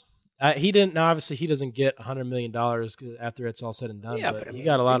 He didn't. Now, obviously, he doesn't get $100 million after it's all said and done. Yeah, but I mean, he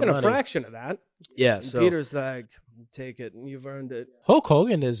got a lot of money. A fraction of that. Yeah. And so Peter's like, take it, and you've earned it. Hulk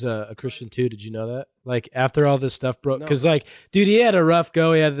Hogan is a Christian too. Did you know that? Like after all this stuff broke, because like, dude, he had a rough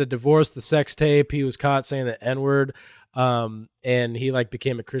go. He had the divorce, the sex tape. He was caught saying the N-word, and he like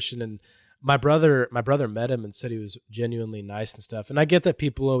became a Christian. And my brother met him and said he was genuinely nice and stuff. And I get that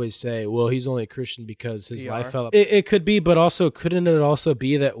people always say, well, he's only a Christian because his life fell up. It could be, but also couldn't it also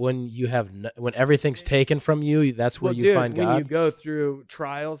be that when everything's taken from you, that's where you find God? When you go through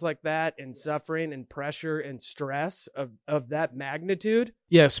trials like that and suffering and pressure and stress of that magnitude.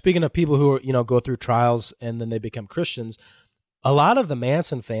 Yeah, speaking of people who are, go through trials and then they become Christians, a lot of the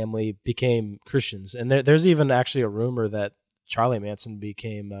Manson family became Christians. And there's even actually a rumor that Charlie Manson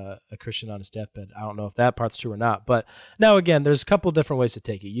became a Christian on his deathbed. I don't know if that part's true or not. But now, again, there's a couple different ways to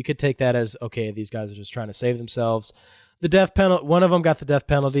take it. You could take that as, okay, these guys are just trying to save themselves. The death penalty, one of them got the death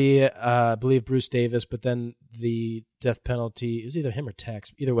penalty, I believe Bruce Davis, but then the death penalty, it was either him or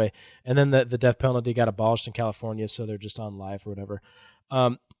Tex, either way. And then the death penalty got abolished in California, so they're just on life or whatever.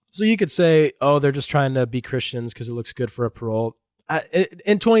 So you could say, oh, they're just trying to be Christians because it looks good for a parole.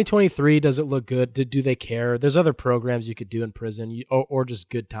 In 2023, does it look good? Do they care? There's other programs you could do in prison or just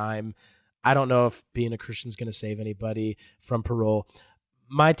good time. I don't know if being a Christian is going to save anybody from parole.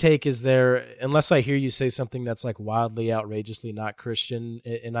 my take is there, unless I hear you say something that's like wildly, outrageously not Christian,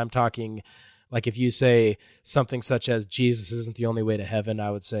 and I'm talking like if you say something such as Jesus isn't the only way to heaven,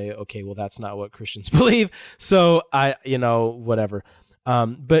 I would say, okay, well, that's not what Christians believe. So whatever.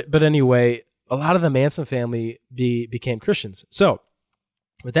 But anyway, a lot of the Manson family became Christians. So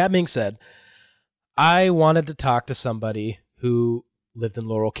with that being said, I wanted to talk to somebody who lived in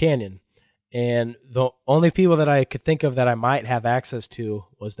Laurel Canyon. And the only people that I could think of that I might have access to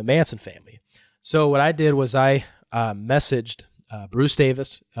was the Manson family. So what I did was I messaged Bruce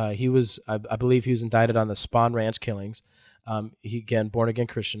Davis. He was, I believe he was indicted on the Spawn Ranch killings. He, again, born-again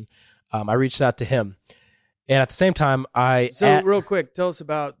Christian. I reached out to him. And at the same time, real quick, tell us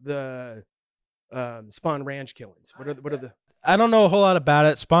about the Spawn Ranch killings. What are the... I don't know a whole lot about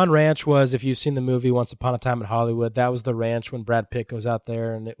it. Spawn Ranch was, if you've seen the movie Once Upon a Time in Hollywood, that was the ranch when Brad Pitt goes out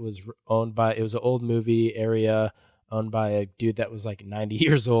there, and it was an old movie area owned by a dude that was like 90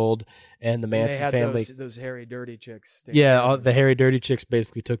 years old, and the Manson family. Those hairy, dirty chicks. Yeah, the hairy, dirty chicks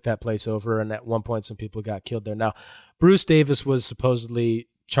basically took that place over, and at one point some people got killed there. Now, Bruce Davis was supposedly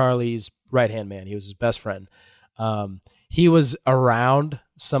Charlie's right-hand man. He was his best friend. He was around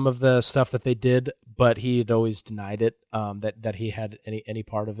some of the stuff that they did, but he had always denied it, that he had any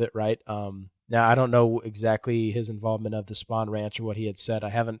part of it, right? Now, I don't know exactly his involvement of the Spawn Ranch or what he had said. I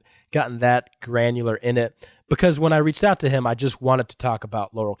haven't gotten that granular in it, because when I reached out to him, I just wanted to talk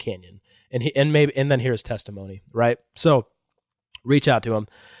about Laurel Canyon and then hear his testimony, right? So reach out to him.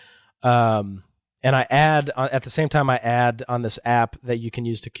 And I at the same time I add on this app that you can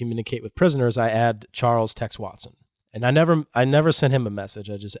use to communicate with prisoners, I add Charles Tex Watson. And I never sent him a message.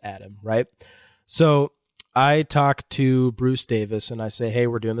 I just add him, right? So I talk to Bruce Davis and I say, hey,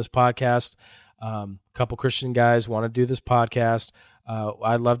 we're doing this podcast. A couple Christian guys want to do this podcast.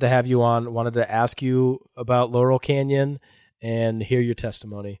 I'd love to have you on. Wanted to ask you about Laurel Canyon and hear your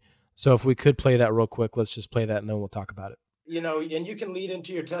testimony. So if we could play that real quick, let's just play that and then we'll talk about it. And you can lead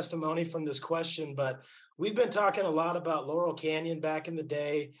into your testimony from this question, but we've been talking a lot about Laurel Canyon back in the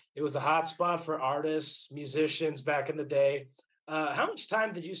day. It was a hot spot for artists, musicians back in the day. How much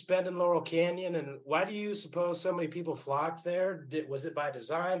time did you spend in Laurel Canyon, and why do you suppose so many people flocked there? Was it by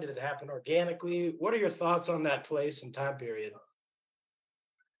design? Did it happen organically? What are your thoughts on that place and time period?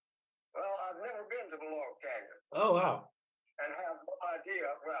 Well, I've never been to the Laurel Canyon. Oh, wow. And have no idea,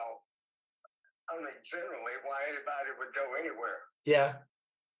 only generally why anybody would go anywhere. Yeah,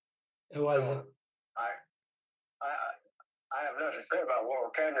 it wasn't. So I have nothing to say about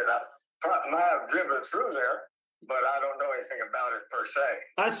Laurel Canyon. I might have driven through there, but I don't know anything about it per se.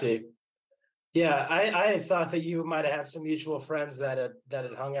 I see. Yeah, I thought that you might have had some mutual friends that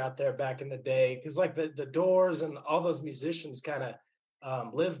had hung out there back in the day, because like the Doors and all those musicians kind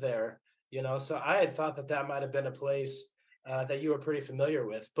of lived there, So I had thought that might have been a place that you were pretty familiar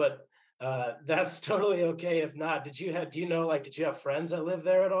with, but that's totally okay if not. Did you have friends that lived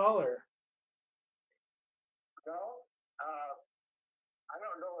there at all, or? No, I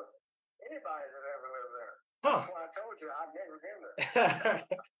don't know if anybody that ever lived there. Huh. That's why I told you I've never been there.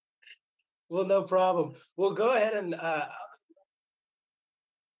 Well, no problem. Well, go ahead and find out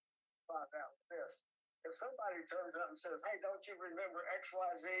this. If somebody turns up and says, "Hey, don't you remember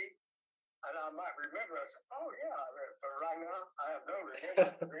XYZ?" and I might remember, I said, "Oh yeah," but right now I have no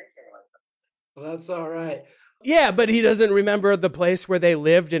remembrance or anything like that. Well, that's all right. Yeah, but he doesn't remember the place where they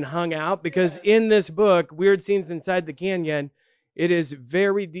lived and hung out, because in this book, Weird Scenes Inside the Canyon, it is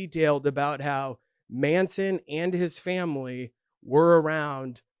very detailed about how Manson and his family were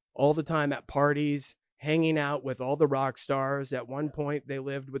around all the time at parties, hanging out with all the rock stars. At one point, they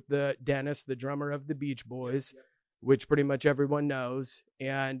lived with the Dennis, the drummer of the Beach Boys, which pretty much everyone knows.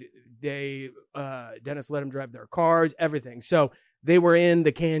 And Dennis let them drive their cars, everything. So they were in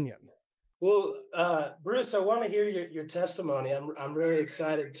the canyon. Well, Bruce, I want to hear your testimony. I'm really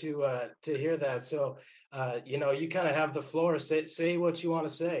excited to hear that. So, you kind of have the floor. Say what you want to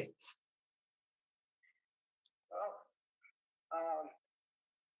say. Well,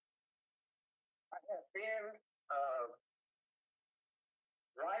 I have been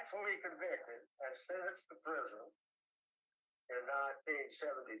rightfully convicted and sentenced to prison in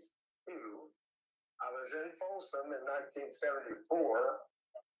 1972. I was in Folsom in 1974.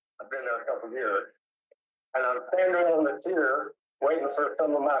 I've been there a couple of years. And I'm standing on the pier waiting for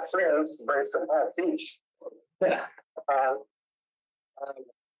some of my friends to bring some pastiche. Right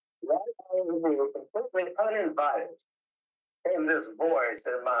over me, completely uninvited, came this voice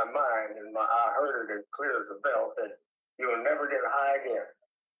in my mind, and I heard it as clear as a bell, that you will never get high again.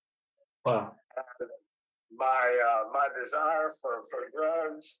 Wow. And my desire for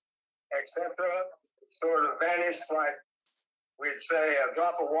drugs, etc., sort of vanished we'd say a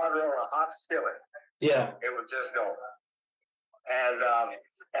drop of water on a hot skillet. Yeah. It would just go. And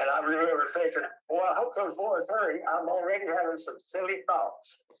I remember thinking, well, I hope those boys hurry. I'm already having some silly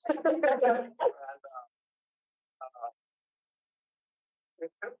thoughts. And,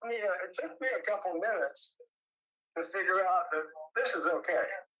 it took me a couple minutes to figure out that this is okay.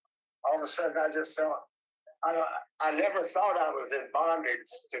 All of a sudden, I just felt, I never thought I was in bondage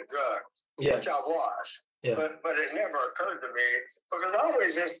to drugs, which I was. Yeah. But it never occurred to me because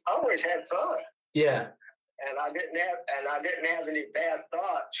I always had fun. Yeah. And I didn't have any bad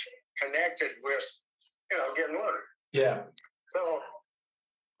thoughts connected with, getting water. Yeah. So,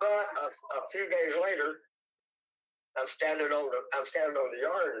 but a few days later, I'm standing on the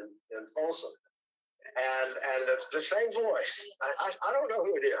yard in Folsom, and the same voice. I don't know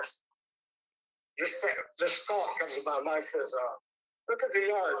who it is. This thought comes to my mind, says, "Look at the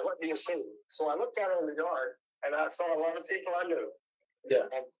yard. What do you see?" So I looked out on the yard, and I saw a lot of people I knew. Yeah.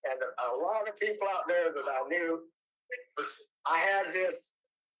 And a lot of people out there that I knew. I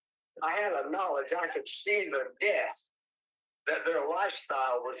had a knowledge. I could see the death that their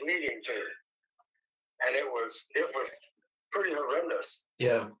lifestyle was leading to, and it was pretty horrendous.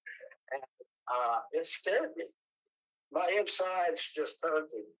 Yeah. And it scared me. My insides just turned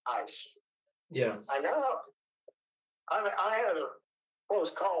to ice. Yeah. I know. I had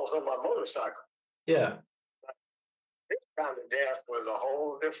close calls on my motorcycle. Yeah. This kind of death was a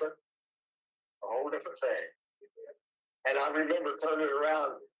whole different thing. And I remember turning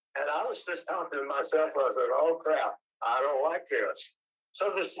around, and I was just talking to myself. I said, "Oh crap, I don't like this."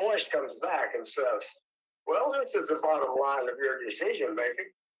 So this voice comes back and says, "Well, this is the bottom line of your decision,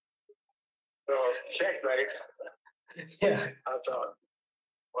 baby. So checkmate." Yeah. I thought,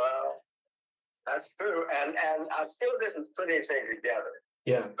 well, that's true, and I still didn't put anything together.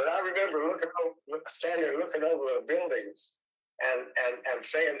 Yeah. But I remember standing looking over the buildings and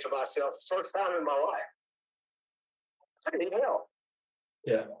saying to myself, first time in my life, I need help.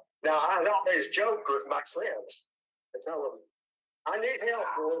 Yeah. Now I always joke with my friends and tell them, I need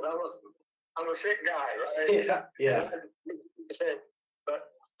help, boys. I'm a sick guy, right? Yeah. Yeah.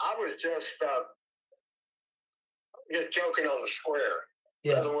 But I was just joking on the square.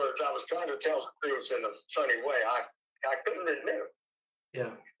 Yeah. In other words, I was trying to tell the truth in a funny way. I couldn't admit it.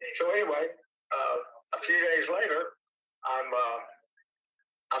 Yeah. So anyway, a few days later, I'm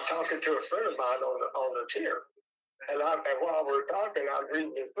talking to a friend of mine on the tier, and while we're talking, I'm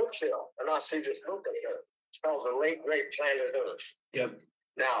reading this bookshelf, and I see this book in there. It's called The Late Great Planet Earth. Yep.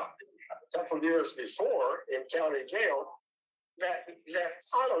 Now, a couple of years before in county jail, that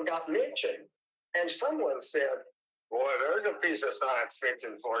title got mentioned, and someone said, "Boy, there's a piece of science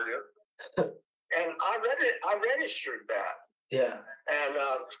fiction for you." And I read it. I registered that. Yeah. And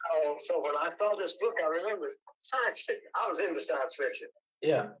so when I saw this book, I remember science fiction. I was into science fiction.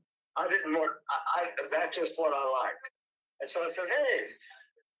 Yeah. I didn't want. That's just what I liked. And so I said, "Hey,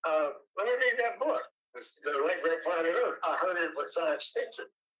 let me read that book, The Late Great Planet Earth." I heard it was science fiction,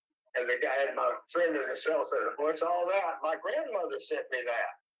 and the guy, my friend in the cell, said, "What's all that? My grandmother sent me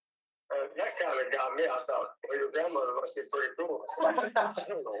that." That kind of got me. I thought, well, your grandmother must be pretty cool. I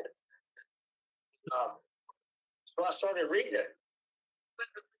don't know. So I started reading it.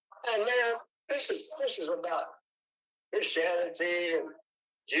 And man, this is about Christianity and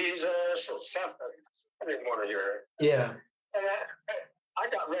Jesus and stuff. I didn't want to hear it. Yeah. And I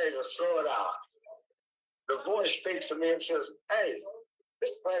got ready to throw it out. The voice speaks to me and says, "Hey,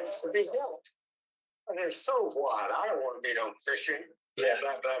 this place to be helped." And it's so what? I don't want to be no Christian. Yeah.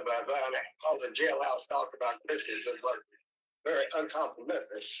 Blah, blah, blah, blah. And all the jailhouse talk about Christians is like very uncomplimentary,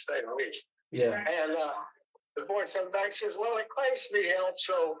 to say the least. Yeah. And the voice comes back and says, "Well, it claims to be help,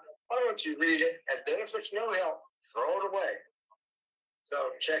 so why don't you read it? And then if it's no help, throw it away."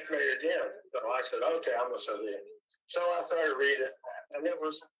 So checkmate again. So I said, "Okay, I'm going to say it." So I started reading it, and it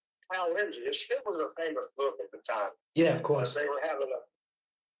was Hal Lindsey. It was a famous book at the time. Yeah, of course. They were having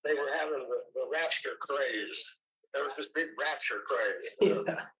the rapture craze. There was this big rapture craze.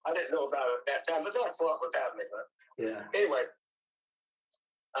 Yeah. I didn't know about it at that time, but that's what was happening. Yeah. Anyway,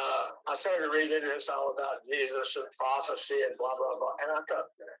 I started reading it. It's all about Jesus and prophecy and blah, blah, blah. And I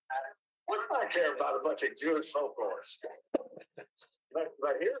thought, what do I care about a bunch of Jewish folklore?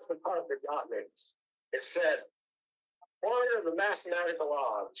 But here's the part that got me. It said, "What are the mathematical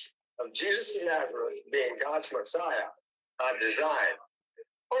odds of Jesus of Nazareth being God's Messiah by design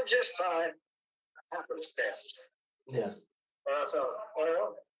or just by happenstance?" Yeah. And I thought,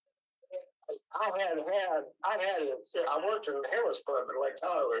 well, I worked in the Harris Club in Lake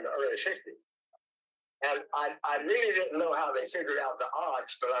Tahoe in the early 60s. And I really didn't know how they figured out the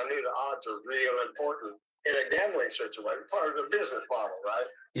odds, but I knew the odds are real important in a gambling situation, part of the business model, right?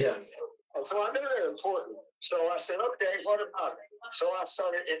 Yeah. And so I knew they were important. So I said, okay, what about it? So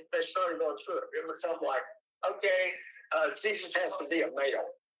they started going through it. It was something like, okay, Jesus has to be a male.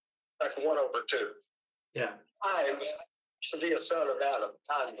 That's 1/2. Yeah. Times to be a son of Adam,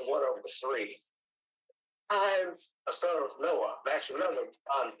 times 1/3. Times a son of Noah, that's another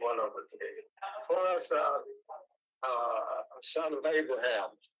times 1/3. Plus a son of Abraham.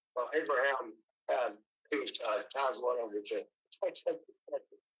 Well, Abraham had 2 sons, times 1/2.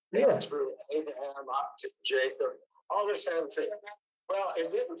 Yeah. Through Abraham, Jacob, all this kind of thing. Well,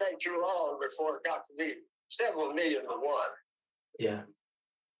 it didn't take too long before it got to be several million to one. Yeah.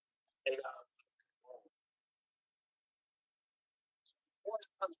 And,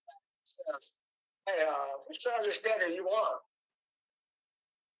 hey, which side is better you want?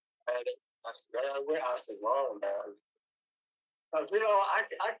 And I said, oh, man. You know,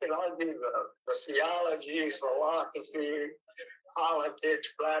 I can argue the theology, philosophy,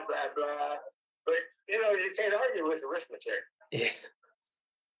 politics, blah, blah, blah. But, you know, you can't argue with arithmetic. Yeah.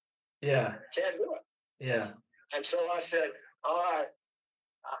 Yeah. You can't do it. Yeah. And so I said, all right,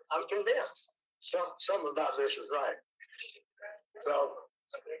 I'm convinced some about this is right. So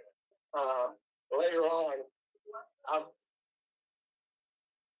later on,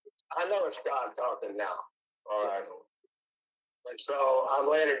 I know it's God talking now. All right. And so I'm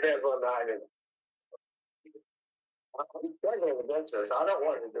laying in bed one night and I'm struggling against this. I don't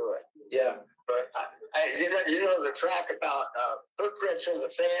want to do it. Yeah. But you know the track about footprints in the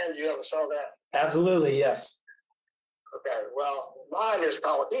sand? You ever saw that? Absolutely, yes. Okay, well, mine is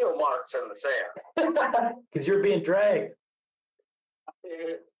called heel marks in the sand. Because you're being dragged.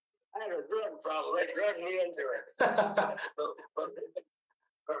 I had a drug problem. They dragged me into it.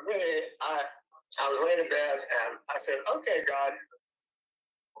 but really, I was laying in bed and I said, okay, God,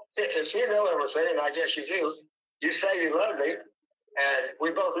 if you know everything, and I guess you do, you say you love me, and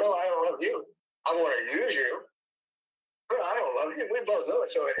we both know I don't love you. I want to use you, but I don't love you. We both know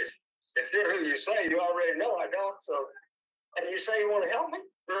it. So if you're who you say, you already know I don't. So, and you say you want to help me?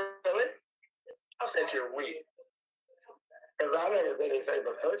 Really? I think you're weak. Because I've never been anything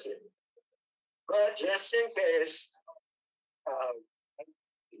but coaching. But just in case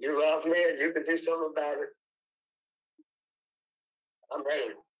you love me and you can do something about it, I'm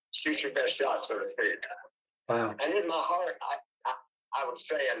ready. Shoot your best shot, so to speak. Wow. And in my heart, I was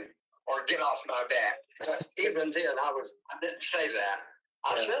saying, or get off my back. Even then, I didn't say that.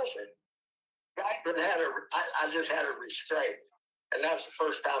 I felt it. I just had a restraint. And that's the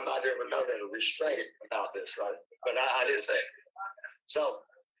first time I'd ever known a restraint about this, right? But I didn't say it. So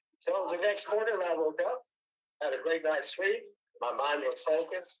the next morning I woke up, had a great night's sleep. My mind was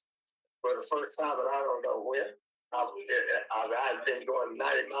focused for the first time, and I don't know when. I've been going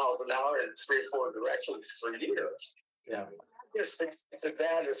 90 miles an hour in 3 or 4 directions for years. Yeah. I just think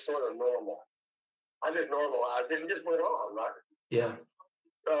that is sort of normal. I just normalized it and just went on, right? Yeah.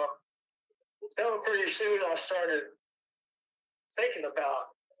 So pretty soon I started thinking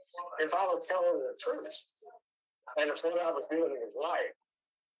about if I was telling the truth and if what I was doing was right.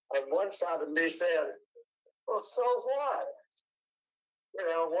 And one side of me said, well, so what? You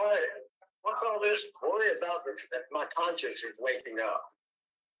know, what's all this worry about? My conscience is waking up.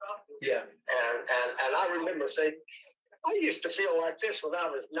 Yeah. And I remember saying, I used to feel like this when I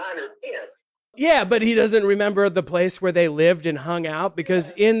was 9 or 10. Yeah, but he doesn't remember the place where they lived and hung out,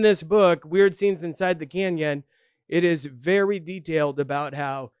 because in this book, Weird Scenes Inside the Canyon, it is very detailed about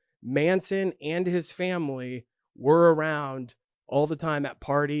how Manson and his family were around all the time at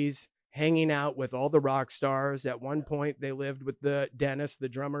parties, hanging out with all the rock stars. At one point, they lived with the Dennis, the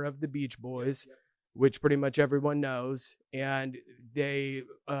drummer of the Beach Boys, which pretty much everyone knows. And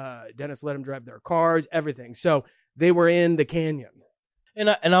Dennis let him drive their cars, everything. So they were in the canyon. And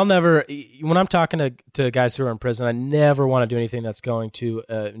I'll never, when I'm talking to guys who are in prison, I never want to do anything that's going to,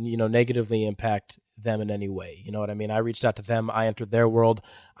 negatively impact them in any way. You know what I mean? I reached out to them. I entered their world.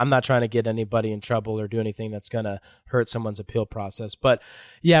 I'm not trying to get anybody in trouble or do anything that's going to hurt someone's appeal process. But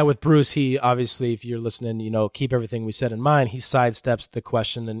yeah, with Bruce, he obviously, if you're listening, keep everything we said in mind. He sidesteps the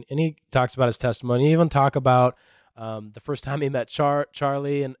question and he talks about his testimony. He even talk about the first time he met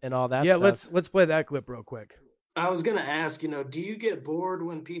Charlie and all that stuff. Yeah, let's play that clip real quick. I was going to ask, do you get bored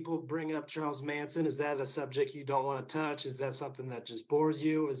when people bring up Charles Manson? Is that a subject you don't want to touch? Is that something that just bores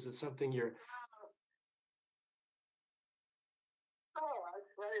you? Is it something you're... I'd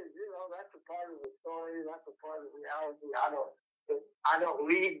say, that's a part of the story. That's a part of reality. I don't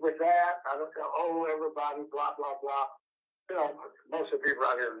lead with that. I don't go, oh, everybody, blah, blah, blah. Most of the people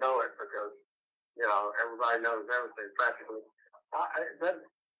out here know it because, everybody knows everything practically.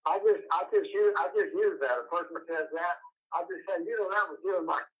 I just use that. A person says that, I just say, that was during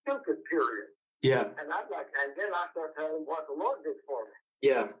my stupid period. Yeah. And and then I start telling them what the Lord did for me.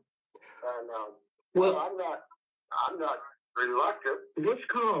 Yeah. And well, I'm not reluctant. This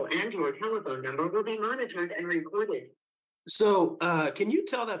call and your telephone number will be monitored and recorded. So, can you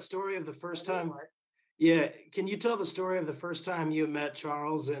tell that story of the first time? Yeah, can you tell the story of the first time you met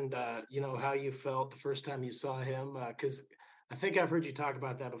Charles and how you felt the first time you saw him? Because I think I've heard you talk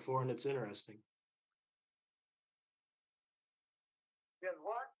about that before, and it's interesting. Guess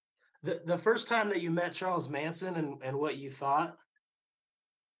what? The first time that you met Charles Manson and what you thought.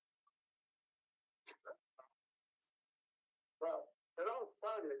 Well, it all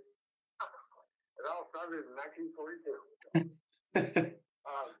started in 1942.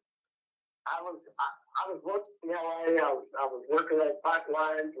 I was working in LA. I was working on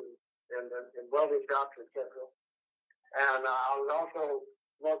pipelines and welding shops, etc. And I was also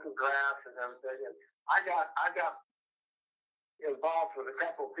smoking grass and everything. And I got involved with a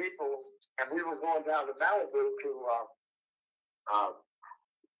couple of people, and we were going down to Malibu to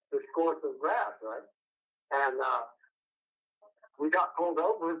score some grass, right? And we got pulled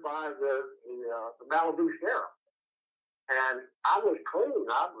over by the Malibu sheriff, and I was clean.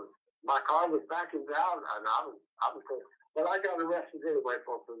 My car was backing down, and I was clean. But I got arrested anyway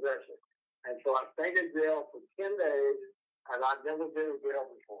for possession, and so I stayed in jail for 10 days, and I'd never been in jail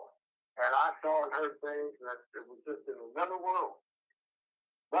before. And I saw and heard things that it was just in another world.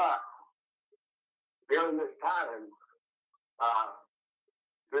 But during this time,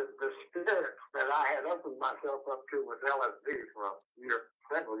 the spirit that I had opened myself up to with LSD for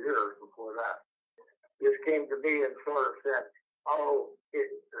several years before that, just came to me and sort of said, "Oh,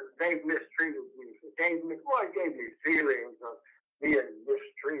 they've mistreated me." It gave me feelings of being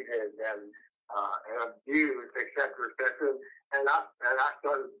mistreated and abused, etc., etc. And I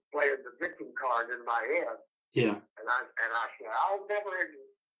started playing the victim card in my head. Yeah. And I said, I'll never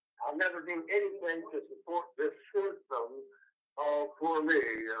do anything to support this system for me,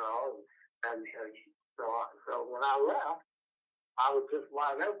 And so when I left, I was just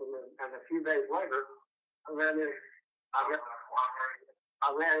wide open. And a few days later, I ran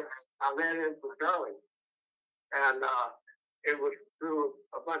into Charlie, and it was through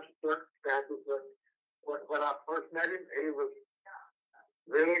a bunch of circumstances that when I first met him, he was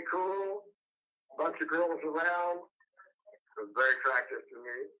really cool, a bunch of girls around, was very attractive to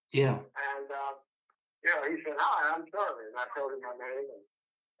me. Yeah. And he said, "Hi, I'm Charlie," and I told him my name,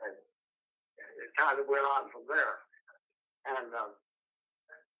 and it kind of went on from there. And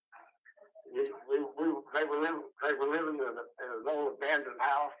they were living in an old abandoned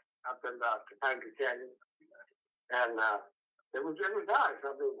house up in Topanga Canyon, and it was nice.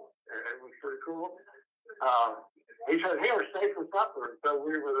 I mean, it was pretty cool. He said, "Here, stay for supper." And so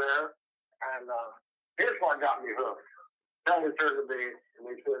we were there, and here's what got me hooked. Charlie turned to me and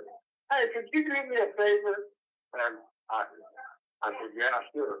he said, "Hey, could you do me a favor?" And I said, "Yeah,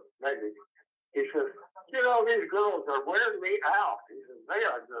 sure, maybe." He says, "These girls are wearing me out." He says, "They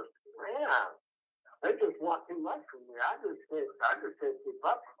are just, man, they just want too much from me. I just can't keep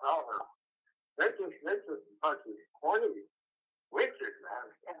up with all of them. They're just a bunch of horny witches,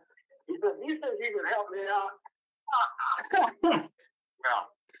 man." He said, "You think you can help me out?" Well,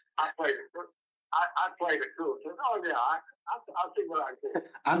 I played it cool. Said, "Oh yeah, I'll see what I can do."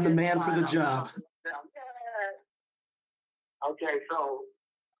 I'm the man for the job. Okay, so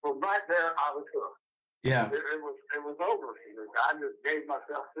from right there, I was hooked. Yeah. It was over. I just gave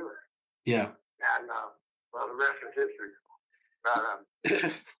myself to it. Yeah. And the rest is history. But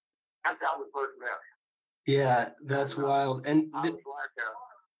that's how we first met. Yeah, that's wild. And I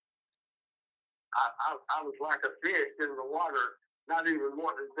was like a fish in the water, not even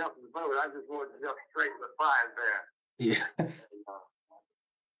wanting to jump in the boat. I just wanted to jump straight in the frying pan. Yeah. And,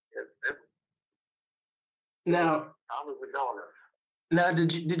 Now I was a goner. Now,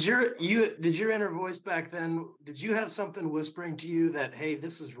 did your inner voice back then? Did you have something whispering to you that, hey,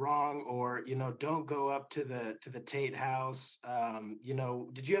 this is wrong, or don't go up to the Tate house?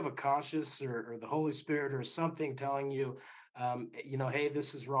 Did you have a conscience or the Holy Spirit or something telling you, hey,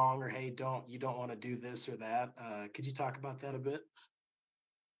 this is wrong, or hey, you don't want to do this or that? Could you talk about that a bit?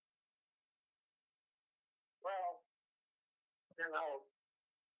 Well,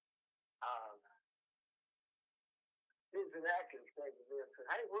 Susan Atkins came to me and said,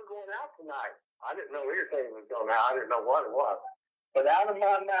 "Hey, we're going out tonight." I didn't know anything was going out. I didn't know what it was. But out of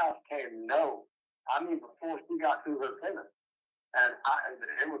my mouth came no. I mean, before she got through her sentence. And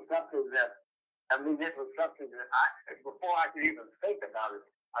it was something that, before I could even think about it,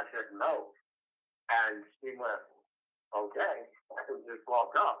 I said no. And she went, Okay, I could just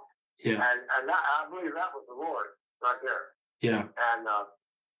walk up. Yeah. And that, I believe that was the Lord right there. Yeah. And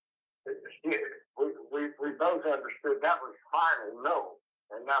we both understood that was final no.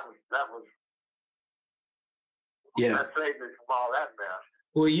 And that was Yeah. that saved me from all that mess.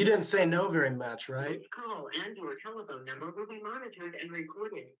 Well, you didn't say no very much, right? This call and your telephone number will be monitored and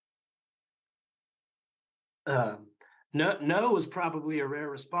recorded. No was probably a rare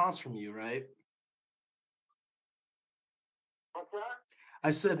response from you, right? What's that? I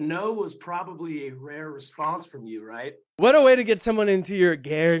said no was probably a rare response from you, right? What a way to get someone into your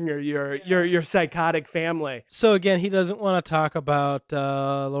gang or your psychotic family. So again, he doesn't want to talk about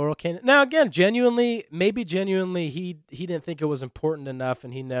Laurel Canyon. Now again, maybe genuinely, he didn't think it was important enough,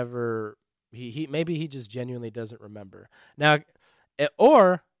 and he maybe he just genuinely doesn't remember. Now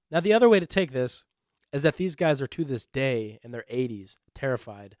the other way to take this is that these guys are to this day in their 80s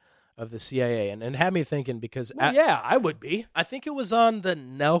terrified of the CIA, and had me thinking because I would be. I think it was on the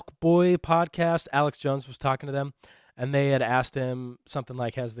Nelk Boy podcast. Alex Jones was talking to them, and they had asked him something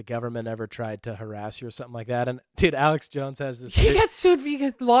like, "Has the government ever tried to harass you?" or something like that. And dude, Alex Jones has this. He got sued. He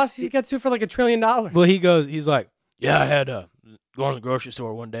got sued for like $1 trillion. Well, he's like, "Yeah, I had going to the grocery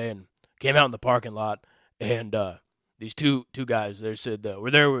store one day and came out in the parking lot, and these two guys, they said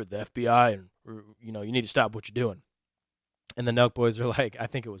we're there with the FBI, and you need to stop what you're doing." And the Nelk Boys are like, I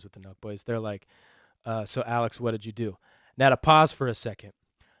think it was with the Nelk Boys. They're like, so Alex, what did you do? Now to pause for a second.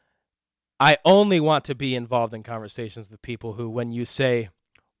 I only want to be involved in conversations with people who, when you say,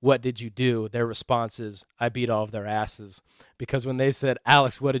 what did you do? Their response is, I beat all of their asses. Because when they said,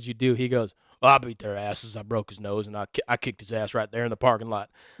 Alex, what did you do? He goes, I beat their asses. I broke his nose, and I kicked his ass right there in the parking lot.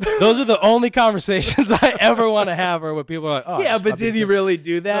 Those are the only conversations I ever want to have, or when people are like, oh. Yeah, but did he really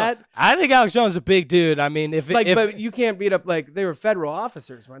do that? So, I think Alex Jones is a big dude. I mean, but you can't beat up, like, they were federal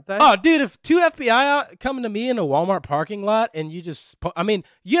officers, weren't they? Oh, dude, if two FBI coming to me in a Walmart parking lot and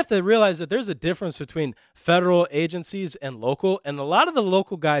you have to realize that there's a difference between federal agencies and local, and a lot of the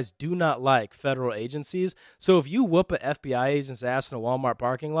local guys do not like federal agencies. So if you whoop an FBI agent's ass in a Walmart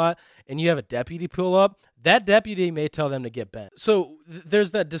parking lot and you have a deputy pull up, that deputy may tell them to get bent. So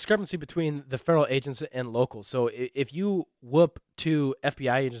there's that discrepancy between the federal agents and local. So if you whoop two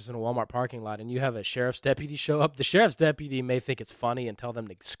FBI agents in a Walmart parking lot and you have a sheriff's deputy show up, the sheriff's deputy may think it's funny and tell them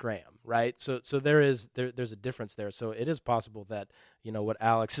to scram, right? So there's a difference there. So it is possible that, what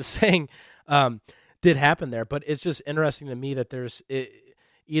Alex is saying did happen there. But it's just interesting to me that there's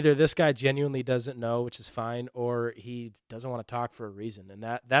either this guy genuinely doesn't know, which is fine, or he doesn't want to talk for a reason.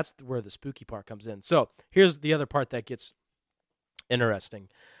 And that's where the spooky part comes in. So here's the other part that gets interesting.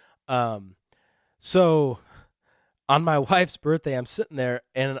 So on my wife's birthday, I'm sitting there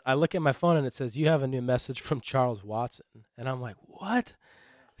and I look at my phone and it says, you have a new message from Charles Watson. And I'm like, what?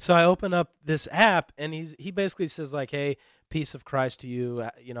 So I open up this app and he basically says like, hey, peace of Christ to you.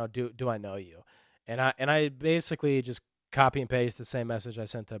 Do I know you? And I basically just copy and paste the same message I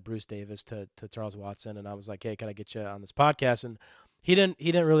sent to Bruce Davis to Charles Watson, and I was like, "Hey, can I get you on this podcast?" And he didn't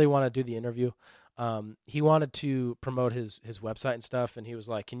really want to do the interview. He wanted to promote his website and stuff, and he was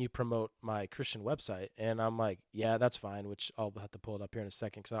like, "Can you promote my Christian website?" And I'm like, "Yeah, that's fine." Which I'll have to pull it up here in a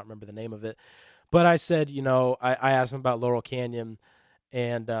second because I don't remember the name of it. But I said, I asked him about Laurel Canyon,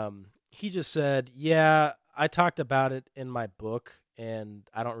 and he just said, "Yeah, I talked about it in my book, and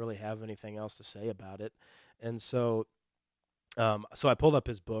I don't really have anything else to say about it." And so I pulled up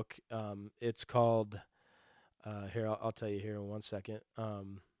his book. It's called, here, I'll tell you here in 1 second.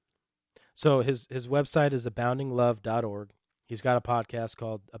 So his website is aboundinglove.org. He's got a podcast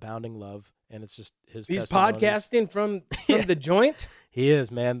called Abounding Love, and it's just his He's testimonies. podcasting from the joint? He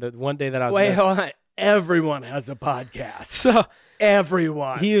is, man. The one day that I was Wait, hold on. Everyone has a podcast. So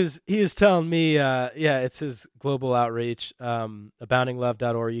everyone. He was telling me, it's his global outreach,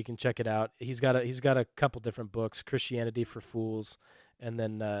 aboundinglove.org. You can check it out. He's got a couple different books, Christianity for Fools, and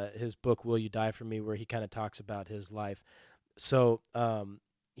then his book Will You Die for Me, where he kind of talks about his life. So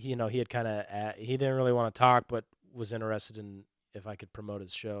he had he didn't really want to talk, but was interested in if I could promote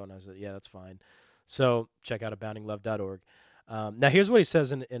his show, and I was like, yeah, that's fine. So check out aboundinglove.org. Now, here's what he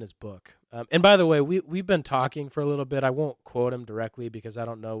says in his book. And by the way, we've been talking for a little bit. I won't quote him directly because I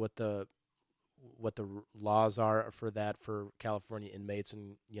don't know what the laws are for that for California inmates.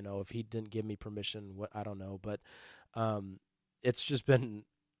 And, if he didn't give me permission, I don't know. But it's just been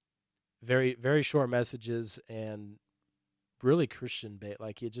very, very short messages and really Christian bait.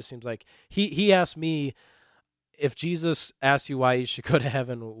 Like, it just seems like he asked me, if Jesus asked you why you should go to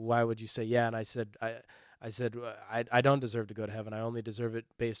heaven, why would you say yeah? And I said, I said, I don't deserve to go to heaven. I only deserve it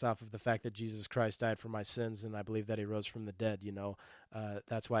based off of the fact that Jesus Christ died for my sins, and I believe that he rose from the dead,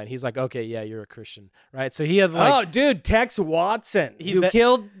 that's why. And he's like, okay, yeah, you're a Christian, right? So he had oh, dude, Tex Watson, who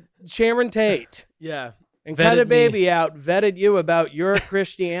killed Sharon Tate. Yeah. And cut a baby out, vetted you about your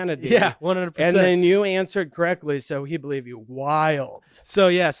Christianity. Yeah, 100%. And then you answered correctly, so he believed you. Wild. So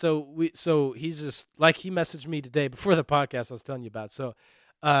yeah, so he's just like, he messaged me today before the podcast I was telling you about. So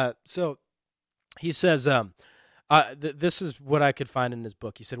he says, this is what I could find in his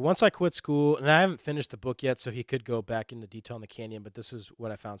book. He said, once I quit school, and I haven't finished the book yet, so he could go back into detail on the canyon, but this is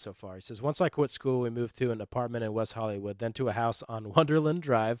what I found so far. He says, once I quit school, we moved to an apartment in West Hollywood, then to a house on Wonderland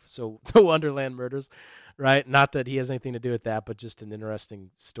Drive, so the Wonderland murders, right? Not that he has anything to do with that, but just an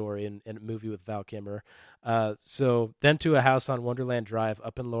interesting story and a movie with Val Kilmer. So then to a house on Wonderland Drive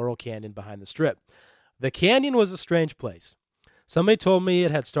up in Laurel Canyon behind the Strip. The canyon was a strange place. Somebody told me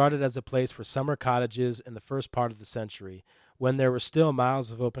it had started as a place for summer cottages in the first part of the century, when there were still miles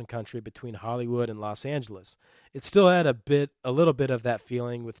of open country between Hollywood and Los Angeles. It still had a little bit of that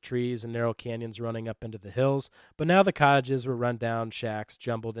feeling, with trees and narrow canyons running up into the hills, but now the cottages were run-down shacks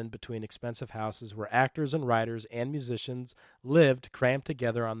jumbled in between expensive houses where actors and writers and musicians lived crammed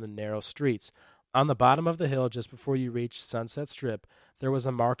together on the narrow streets. On the bottom of the hill, just before you reached Sunset Strip, there was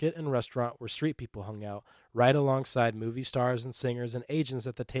a market and restaurant where street people hung out, right alongside movie stars and singers and agents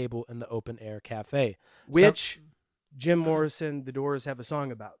at the table in the open-air cafe. Which Jim Morrison, The Doors, have a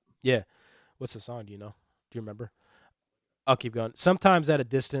song about. Yeah. What's the song? Do you know? Do you remember? I'll keep going. Sometimes at a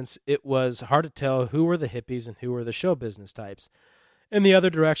distance, it was hard to tell who were the hippies and who were the show business types. In the other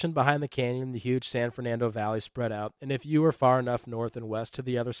direction, behind the canyon, the huge San Fernando Valley spread out, and if you were far enough north and west to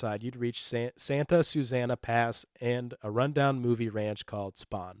the other side, you'd reach Santa Susana Pass and a rundown movie ranch called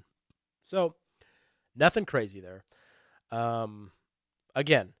Spawn. So, nothing crazy there.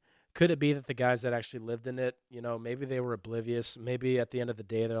 Again, could it be that the guys that actually lived in it, maybe they were oblivious? Maybe at the end of the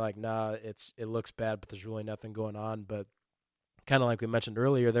day, they're like, nah, it looks bad, but there's really nothing going on. But kind of like we mentioned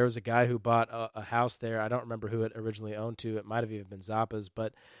earlier, there was a guy who bought a house there. I don't remember who it originally owned to. It might have even been Zappa's,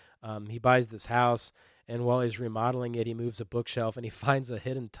 but he buys this house, and while he's remodeling it, he moves a bookshelf, and he finds a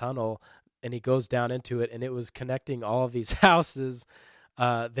hidden tunnel, and he goes down into it, and it was connecting all of these houses.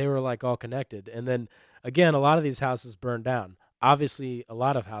 They were like all connected. And then, again, a lot of these houses burned down. Obviously, a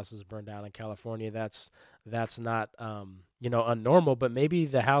lot of houses burned down in California. That's not unnormal, but maybe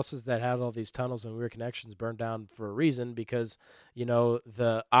the houses that had all these tunnels and weird connections burned down for a reason, because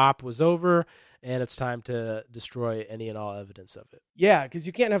the op was over and it's time to destroy any and all evidence of it. Yeah, because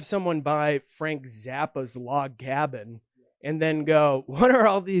you can't have someone buy Frank Zappa's log cabin and then go, what are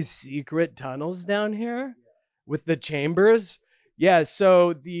all these secret tunnels down here with the chambers? Yeah,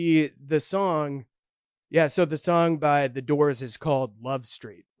 so the song by The Doors is called Love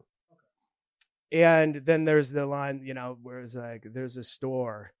Street. And then there's the line, where it's like, there's a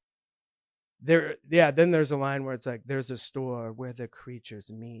store. Then there's a line where it's like, there's a store where the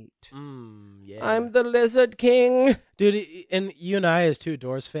creatures meet. Yeah. I'm the Lizard King. Dude, and you and I as two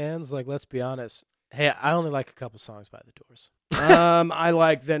Doors fans, like, let's be honest. Hey, I only like a couple songs by The Doors. I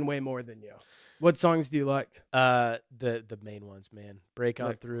like Then way more than you. What songs do you like? The main ones, man. Break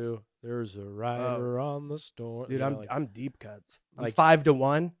On Through. There's a rider on the storm. Dude, I'm deep cuts. I'm like 5 to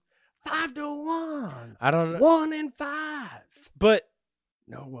 1. 5 to 1. I don't know. 1 in 5. But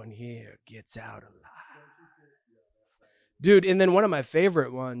no one here gets out alive. Dude, and then one of my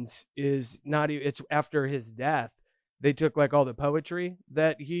favorite ones is it's after his death. They took like all the poetry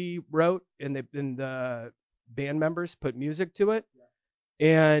that he wrote, and the band members put music to it.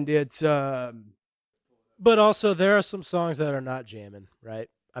 And it's but also there are some songs that are not jamming, right?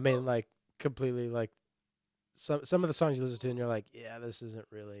 I mean, like, completely, like, some of the songs you listen to and you're like, yeah, this isn't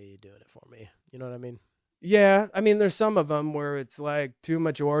really doing it for me. You know what I mean? Yeah, I mean, there's some of them where it's like too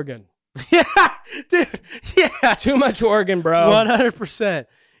much organ. Yeah, dude. Yeah, too much organ, bro. 100%.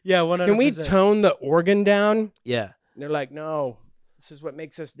 Yeah, 100%. Can we tone the organ down? Yeah. And they're like, no, this is what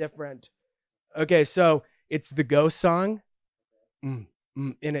makes us different. Okay, so it's the Ghost song. And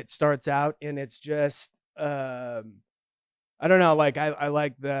it starts out, and it's just I don't know, like I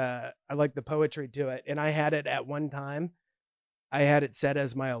like the poetry to it. And I had it at one time, I had it set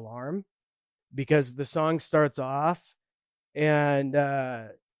as my alarm, because the song starts off, and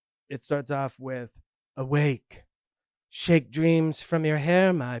it starts off with, awake, shake dreams from your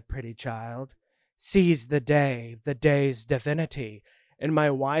hair, my pretty child, seize the day's divinity. And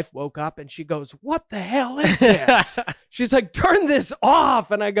my wife woke up and she goes, what the hell is this? She's like, turn this off.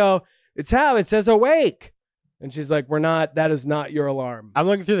 And I go, it's how it says awake. And she's like, that is not your alarm. I'm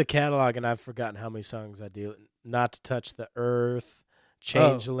looking through the catalog and I've forgotten how many songs I do. Not to Touch the Earth,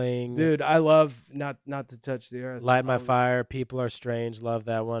 Changeling. Dude, I love not to touch the earth. Light My Fire, People Are Strange, love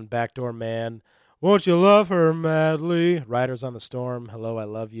that one. Backdoor Man, Won't You Love Her Madly? Riders on the Storm, Hello, I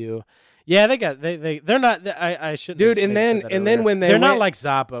Love You. Yeah, they're not. I shouldn't. Dude, have and maybe then said that and then earlier. when they're not went, like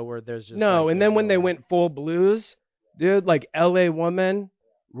Zappa, where there's just no, like, and then when they no- went full blues, dude, like L.A. Woman,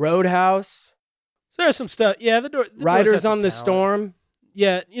 Roadhouse, there's some stuff. Yeah, the Doors Riders has some on the talent. Storm.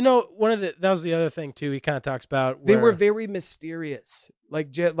 Yeah, that was the other thing too. He kind of talks about They were where- very mysterious.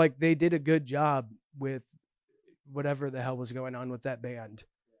 Like they did a good job with whatever the hell was going on with that band.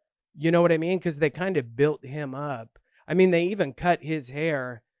 You know what I mean? Because they kind of built him up. I mean, they even cut his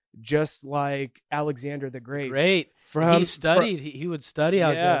hair just like Alexander the Great. great. From He studied. He would study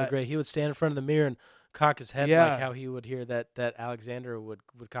Alexander Yeah. the Great. He would stand in front of the mirror and cock his head Yeah. like how he would hear that Alexander would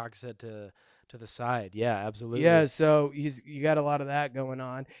cock his head to the side. Yeah, absolutely. Yeah, so you got a lot of that going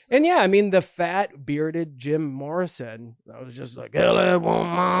on. And yeah, I mean the fat bearded Jim Morrison. I was just like, LA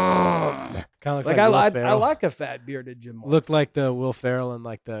woman. Kind of looks Like like Will I Ferrell. like a fat bearded Jim Morrison. Looked like the Will Ferrell and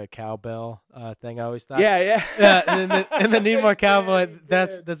like the cowbell thing. I always thought. Yeah. Yeah, and the Need More Cowboy.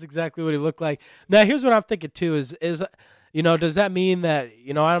 That's exactly what he looked like. Now, here's what I'm thinking too: is does that mean that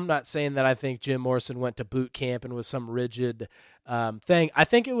I'm not saying that I think Jim Morrison went to boot camp and was some rigid thing. I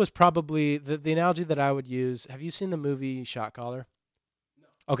think it was probably the analogy that I would use. Have you seen the movie Shot Caller?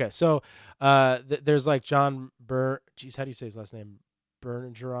 No. Okay, so there's like John Geez, how do you say his last name?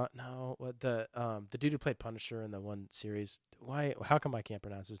 Bergeron? No, what the dude who played Punisher in the one series. Why? How come I can't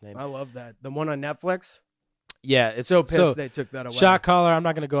pronounce his name? I love that. The one on Netflix? Yeah, it's So pissed they took that away. Shot Caller. I'm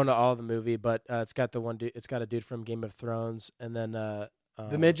not going to go into all of the movie, but it's got the one dude. It's got a dude from Game of Thrones, and then The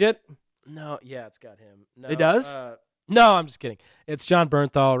midget? No, yeah, it's got him. No, It does? No, I'm just kidding. It's John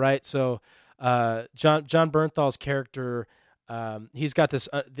Bernthal, right? So, John Bernthal's character, he's got this.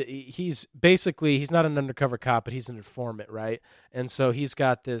 He's not an undercover cop, but he's an informant, right? And so he's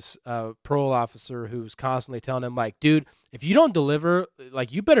got this parole officer who's constantly telling him, like, dude, if you don't deliver,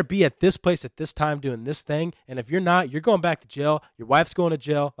 like, you better be at this place at this time doing this thing, and if you're not, you're going back to jail. Your wife's going to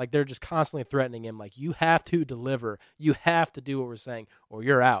jail. Like, they're just constantly threatening him, like, you have to deliver. You have to do what we're saying, or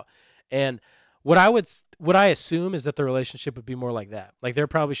you're out. And what I assume is that the relationship would be more like that. Like, they're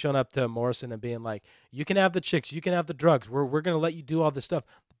probably showing up to Morrison and being like, you can have the chicks, you can have the drugs. We're going to let you do all this stuff,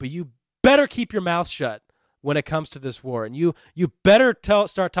 but you better keep your mouth shut when it comes to this war. And you better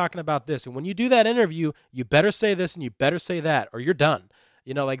start talking about this. And when you do that interview, you better say this and you better say that, or you're done.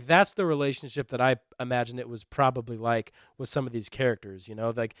 Like, that's the relationship that I imagine it was probably like with some of these characters,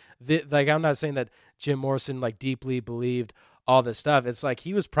 like I'm not saying that Jim Morrison like deeply believed all this stuff. It's like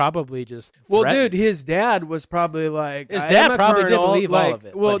he was probably just threatened. Dude, his dad was probably like, His I dad am a probably did colonel, believe like, all of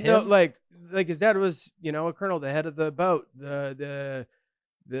it, Well, but no, him? like his dad was, a colonel, the head of the boat, the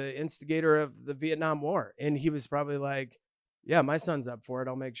instigator of the Vietnam War, and he was probably like, yeah, my son's up for it.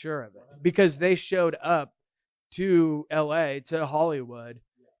 I'll make sure of it, because they showed up to LA, to Hollywood,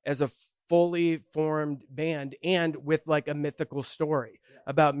 as a fully formed band and with like a mythical story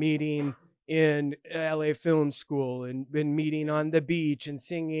about meeting in LA Film School and been meeting on the beach and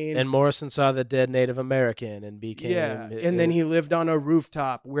singing. And Morrison saw the dead Native American and became and then he lived on a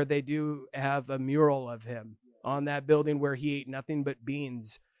rooftop where they do have a mural of him on that building where he ate nothing but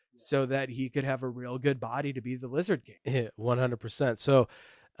beans so that he could have a real good body to be the Lizard King. Yeah, 100%. So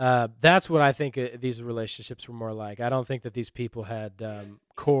that's what I think these relationships were more like. I don't think that these people had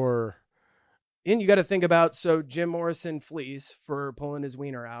core. And you got to think about, so Jim Morrison flees for pulling his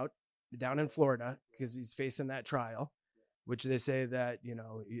wiener out down in Florida because he's facing that trial, which they say that,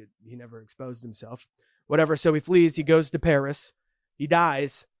 he never exposed himself, whatever. So he flees, he goes to Paris, he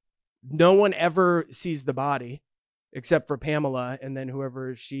dies. No one ever sees the body except for Pamela and then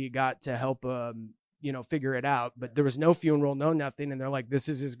whoever she got to help, figure it out. But there was no funeral, no nothing. And they're like, this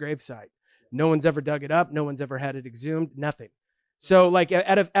is his gravesite. No one's ever dug it up. No one's ever had it exhumed, nothing. So like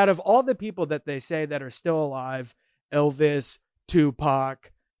out of all the people that they say that are still alive, Elvis,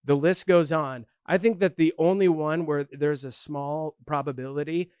 Tupac, the list goes on. I think that the only one where there's a small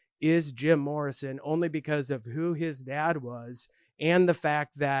probability is Jim Morrison, only because of who his dad was and the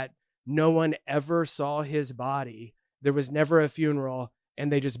fact that no one ever saw his body. There was never a funeral,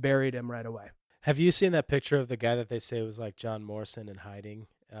 and they just buried him right away. Have you seen that picture of the guy that they say was like John Morrison in hiding?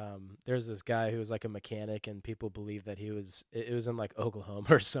 There's this guy who was like a mechanic, and people believe that it was in like Oklahoma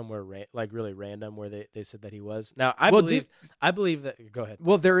or somewhere like really random where they said that he was. Now I believe that. Go ahead.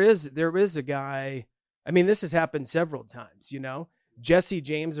 Well, there is a guy. I mean, this has happened several times. Jesse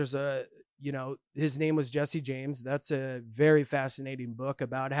James. There's his name was Jesse James. That's a very fascinating book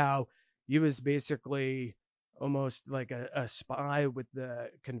about how he was basically almost like a spy with the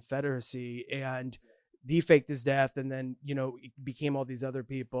Confederacy, and he faked his death, and then became all these other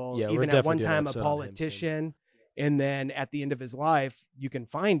people. Yeah, we're even at one definitely doing an time a episode on him soon. politician. And then at the end of his life, you can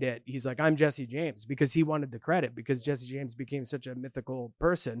find it. He's like, I'm Jesse James, because he wanted the credit, because Jesse James became such a mythical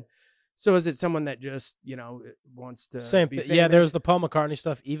person. So is it someone that just, wants to Same be thing. famous? Yeah, there's the Paul McCartney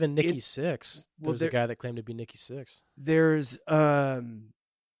stuff. Even Nikki Sixx. Well, There's a guy that claimed to be Nikki Sixx. There's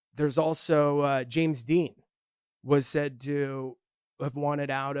also James Dean was said to have wanted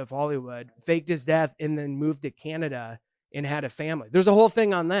out of Hollywood, faked his death, and then moved to Canada and had a family. There's a whole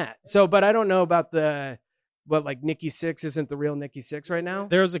thing on that. So, but I don't know about like Nikki Sixx isn't the real Nikki Sixx right now.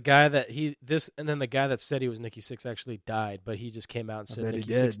 There was a guy and then the guy that said he was Nikki Sixx actually died, but he just came out and said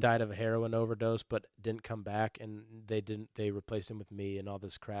Nikki Sixx died of a heroin overdose, but didn't come back, and they replaced him with me and all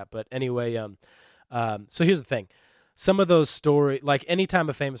this crap. But anyway, so here's the thing. Some of those stories, like anytime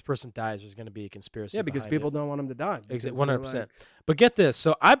a famous person dies, there's going to be a conspiracy. Yeah, because people don't want him to die. Exactly, 100%. But get this.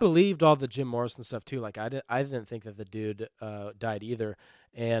 So I believed all the Jim Morrison stuff too. Like I didn't think that the dude died either.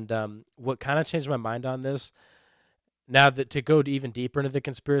 And what kind of changed my mind on this, now that to go even deeper into the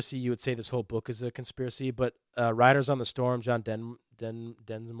conspiracy, you would say this whole book is a conspiracy. But Riders on the Storm, John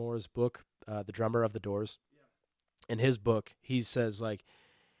Denmore's book, the drummer of the Doors, in his book, he says like,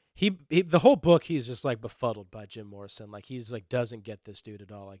 He the whole book he's just like befuddled by Jim Morrison. Like he's like doesn't get this dude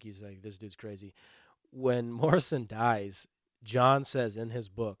at all. Like he's like, this dude's crazy. When Morrison dies, John says in his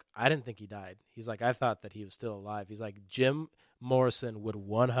book, I didn't think he died. He's like, I thought that he was still alive. He's like, Jim Morrison would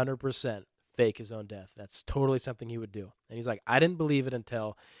 100% fake his own death. That's totally something he would do. And he's like, I didn't believe it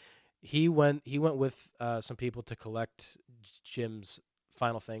until he went with some people to collect Jim's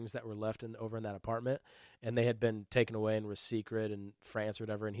final things that were left over in that apartment, and they had been taken away and were secret in France or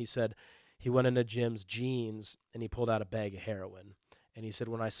whatever. And he said he went into Jim's jeans and he pulled out a bag of heroin. And he said,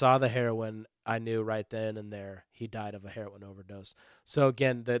 when I saw the heroin, I knew right then and there he died of a heroin overdose. So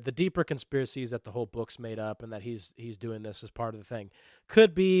again, the deeper conspiracy is that the whole book's made up and that he's doing this as part of the thing.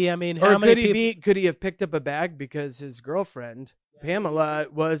 Could be, I mean, or could he have picked up a bag because his girlfriend Pamela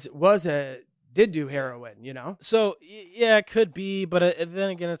did do heroin, So, yeah, it could be, but then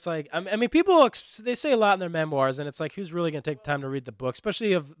again, it's like, I mean, people, they say a lot in their memoirs, and it's like, who's really going to take the time to read the book,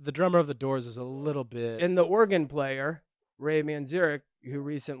 especially if the drummer of the Doors is a little bit... And the organ player, Ray Manzarek, who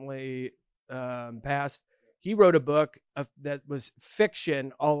recently passed, he wrote a book that was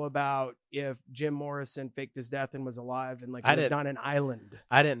fiction all about if Jim Morrison faked his death and was alive and lived on an island.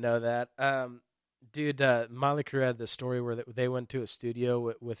 I didn't know that. Dude, Motley Crue had this story where they went to a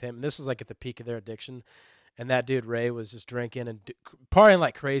studio with him. And this was like at the peak of their addiction. And that dude, Ray, was just drinking and partying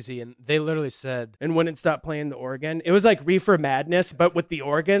like crazy. And they literally said... And wouldn't stop playing the organ. It was like Reefer Madness, but with the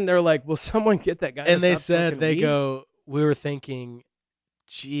organ. They're like, will someone get that guy And they said, we were thinking,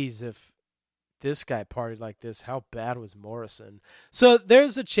 geez, if this guy partied like this, how bad was Morrison? So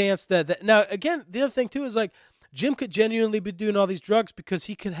there's a chance that... Now, again, the other thing, too, is like... Jim could genuinely be doing all these drugs because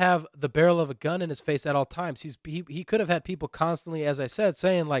he could have the barrel of a gun in his face at all times. He could have had people constantly, as I said,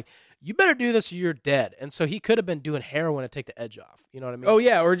 saying like, you better do this or you're dead. And so he could have been doing heroin to take the edge off. You know what I mean? Oh,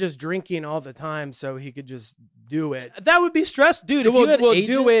 yeah, or just drinking all the time so he could just do it. That would be stress, dude. If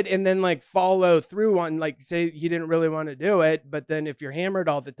do it and then like follow through on, like, say he didn't really want to do it, but then if you're hammered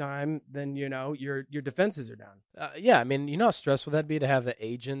all the time, then, your defenses are down. Yeah, I mean, you know how stressful that'd be to have the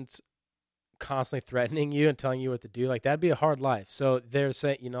agent constantly threatening you and telling you what to do. Like, that'd be a hard life. So they're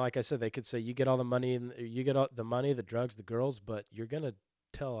saying, like I said, they could say, you get all the money and you get all the money, the drugs, the girls, but you're gonna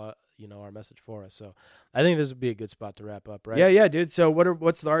tell our message for us. So I think this would be a good spot to wrap up, right? Yeah, dude. So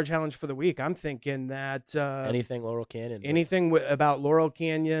what's our challenge for the week? I'm thinking that anything Laurel Canyon, about Laurel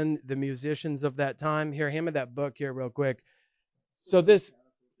Canyon, the musicians of that time. Here, hand me that book here real quick. So this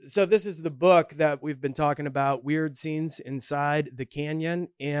is the book that we've been talking about, Weird Scenes Inside the Canyon,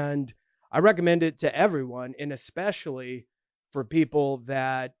 and I recommend it to everyone, and especially for people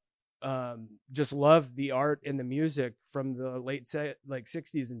that just love the art and the music from the late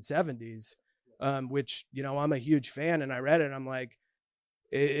 60s and 70s, which, I'm a huge fan, and I read it, and I'm like,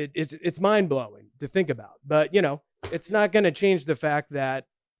 it's mind-blowing to think about. But, it's not going to change the fact that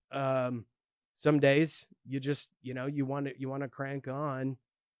some days you just, you want to crank on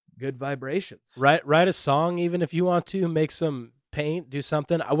good vibrations. Write a song, even if you want to, make some paint, do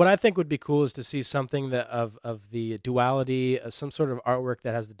something. What I think would be cool is to see something that of the duality, some sort of artwork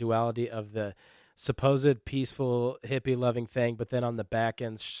that has the duality of the supposed peaceful hippie loving thing, but then on the back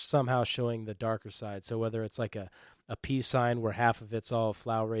end somehow showing the darker side. So whether it's like a peace sign where half of it's all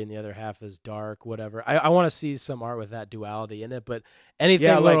flowery and the other half is dark, whatever. I want to see some art with that duality in it. But anything,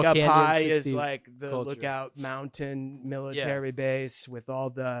 like Laurel up Canyon high 60 is like the culture. Lookout Mountain military base with all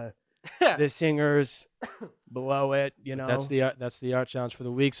the the singers below it, you know. That's the art challenge for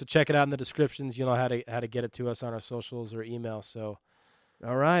the week. So check it out in the descriptions. You know how to get it to us on our socials or email. So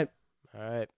All right. all right.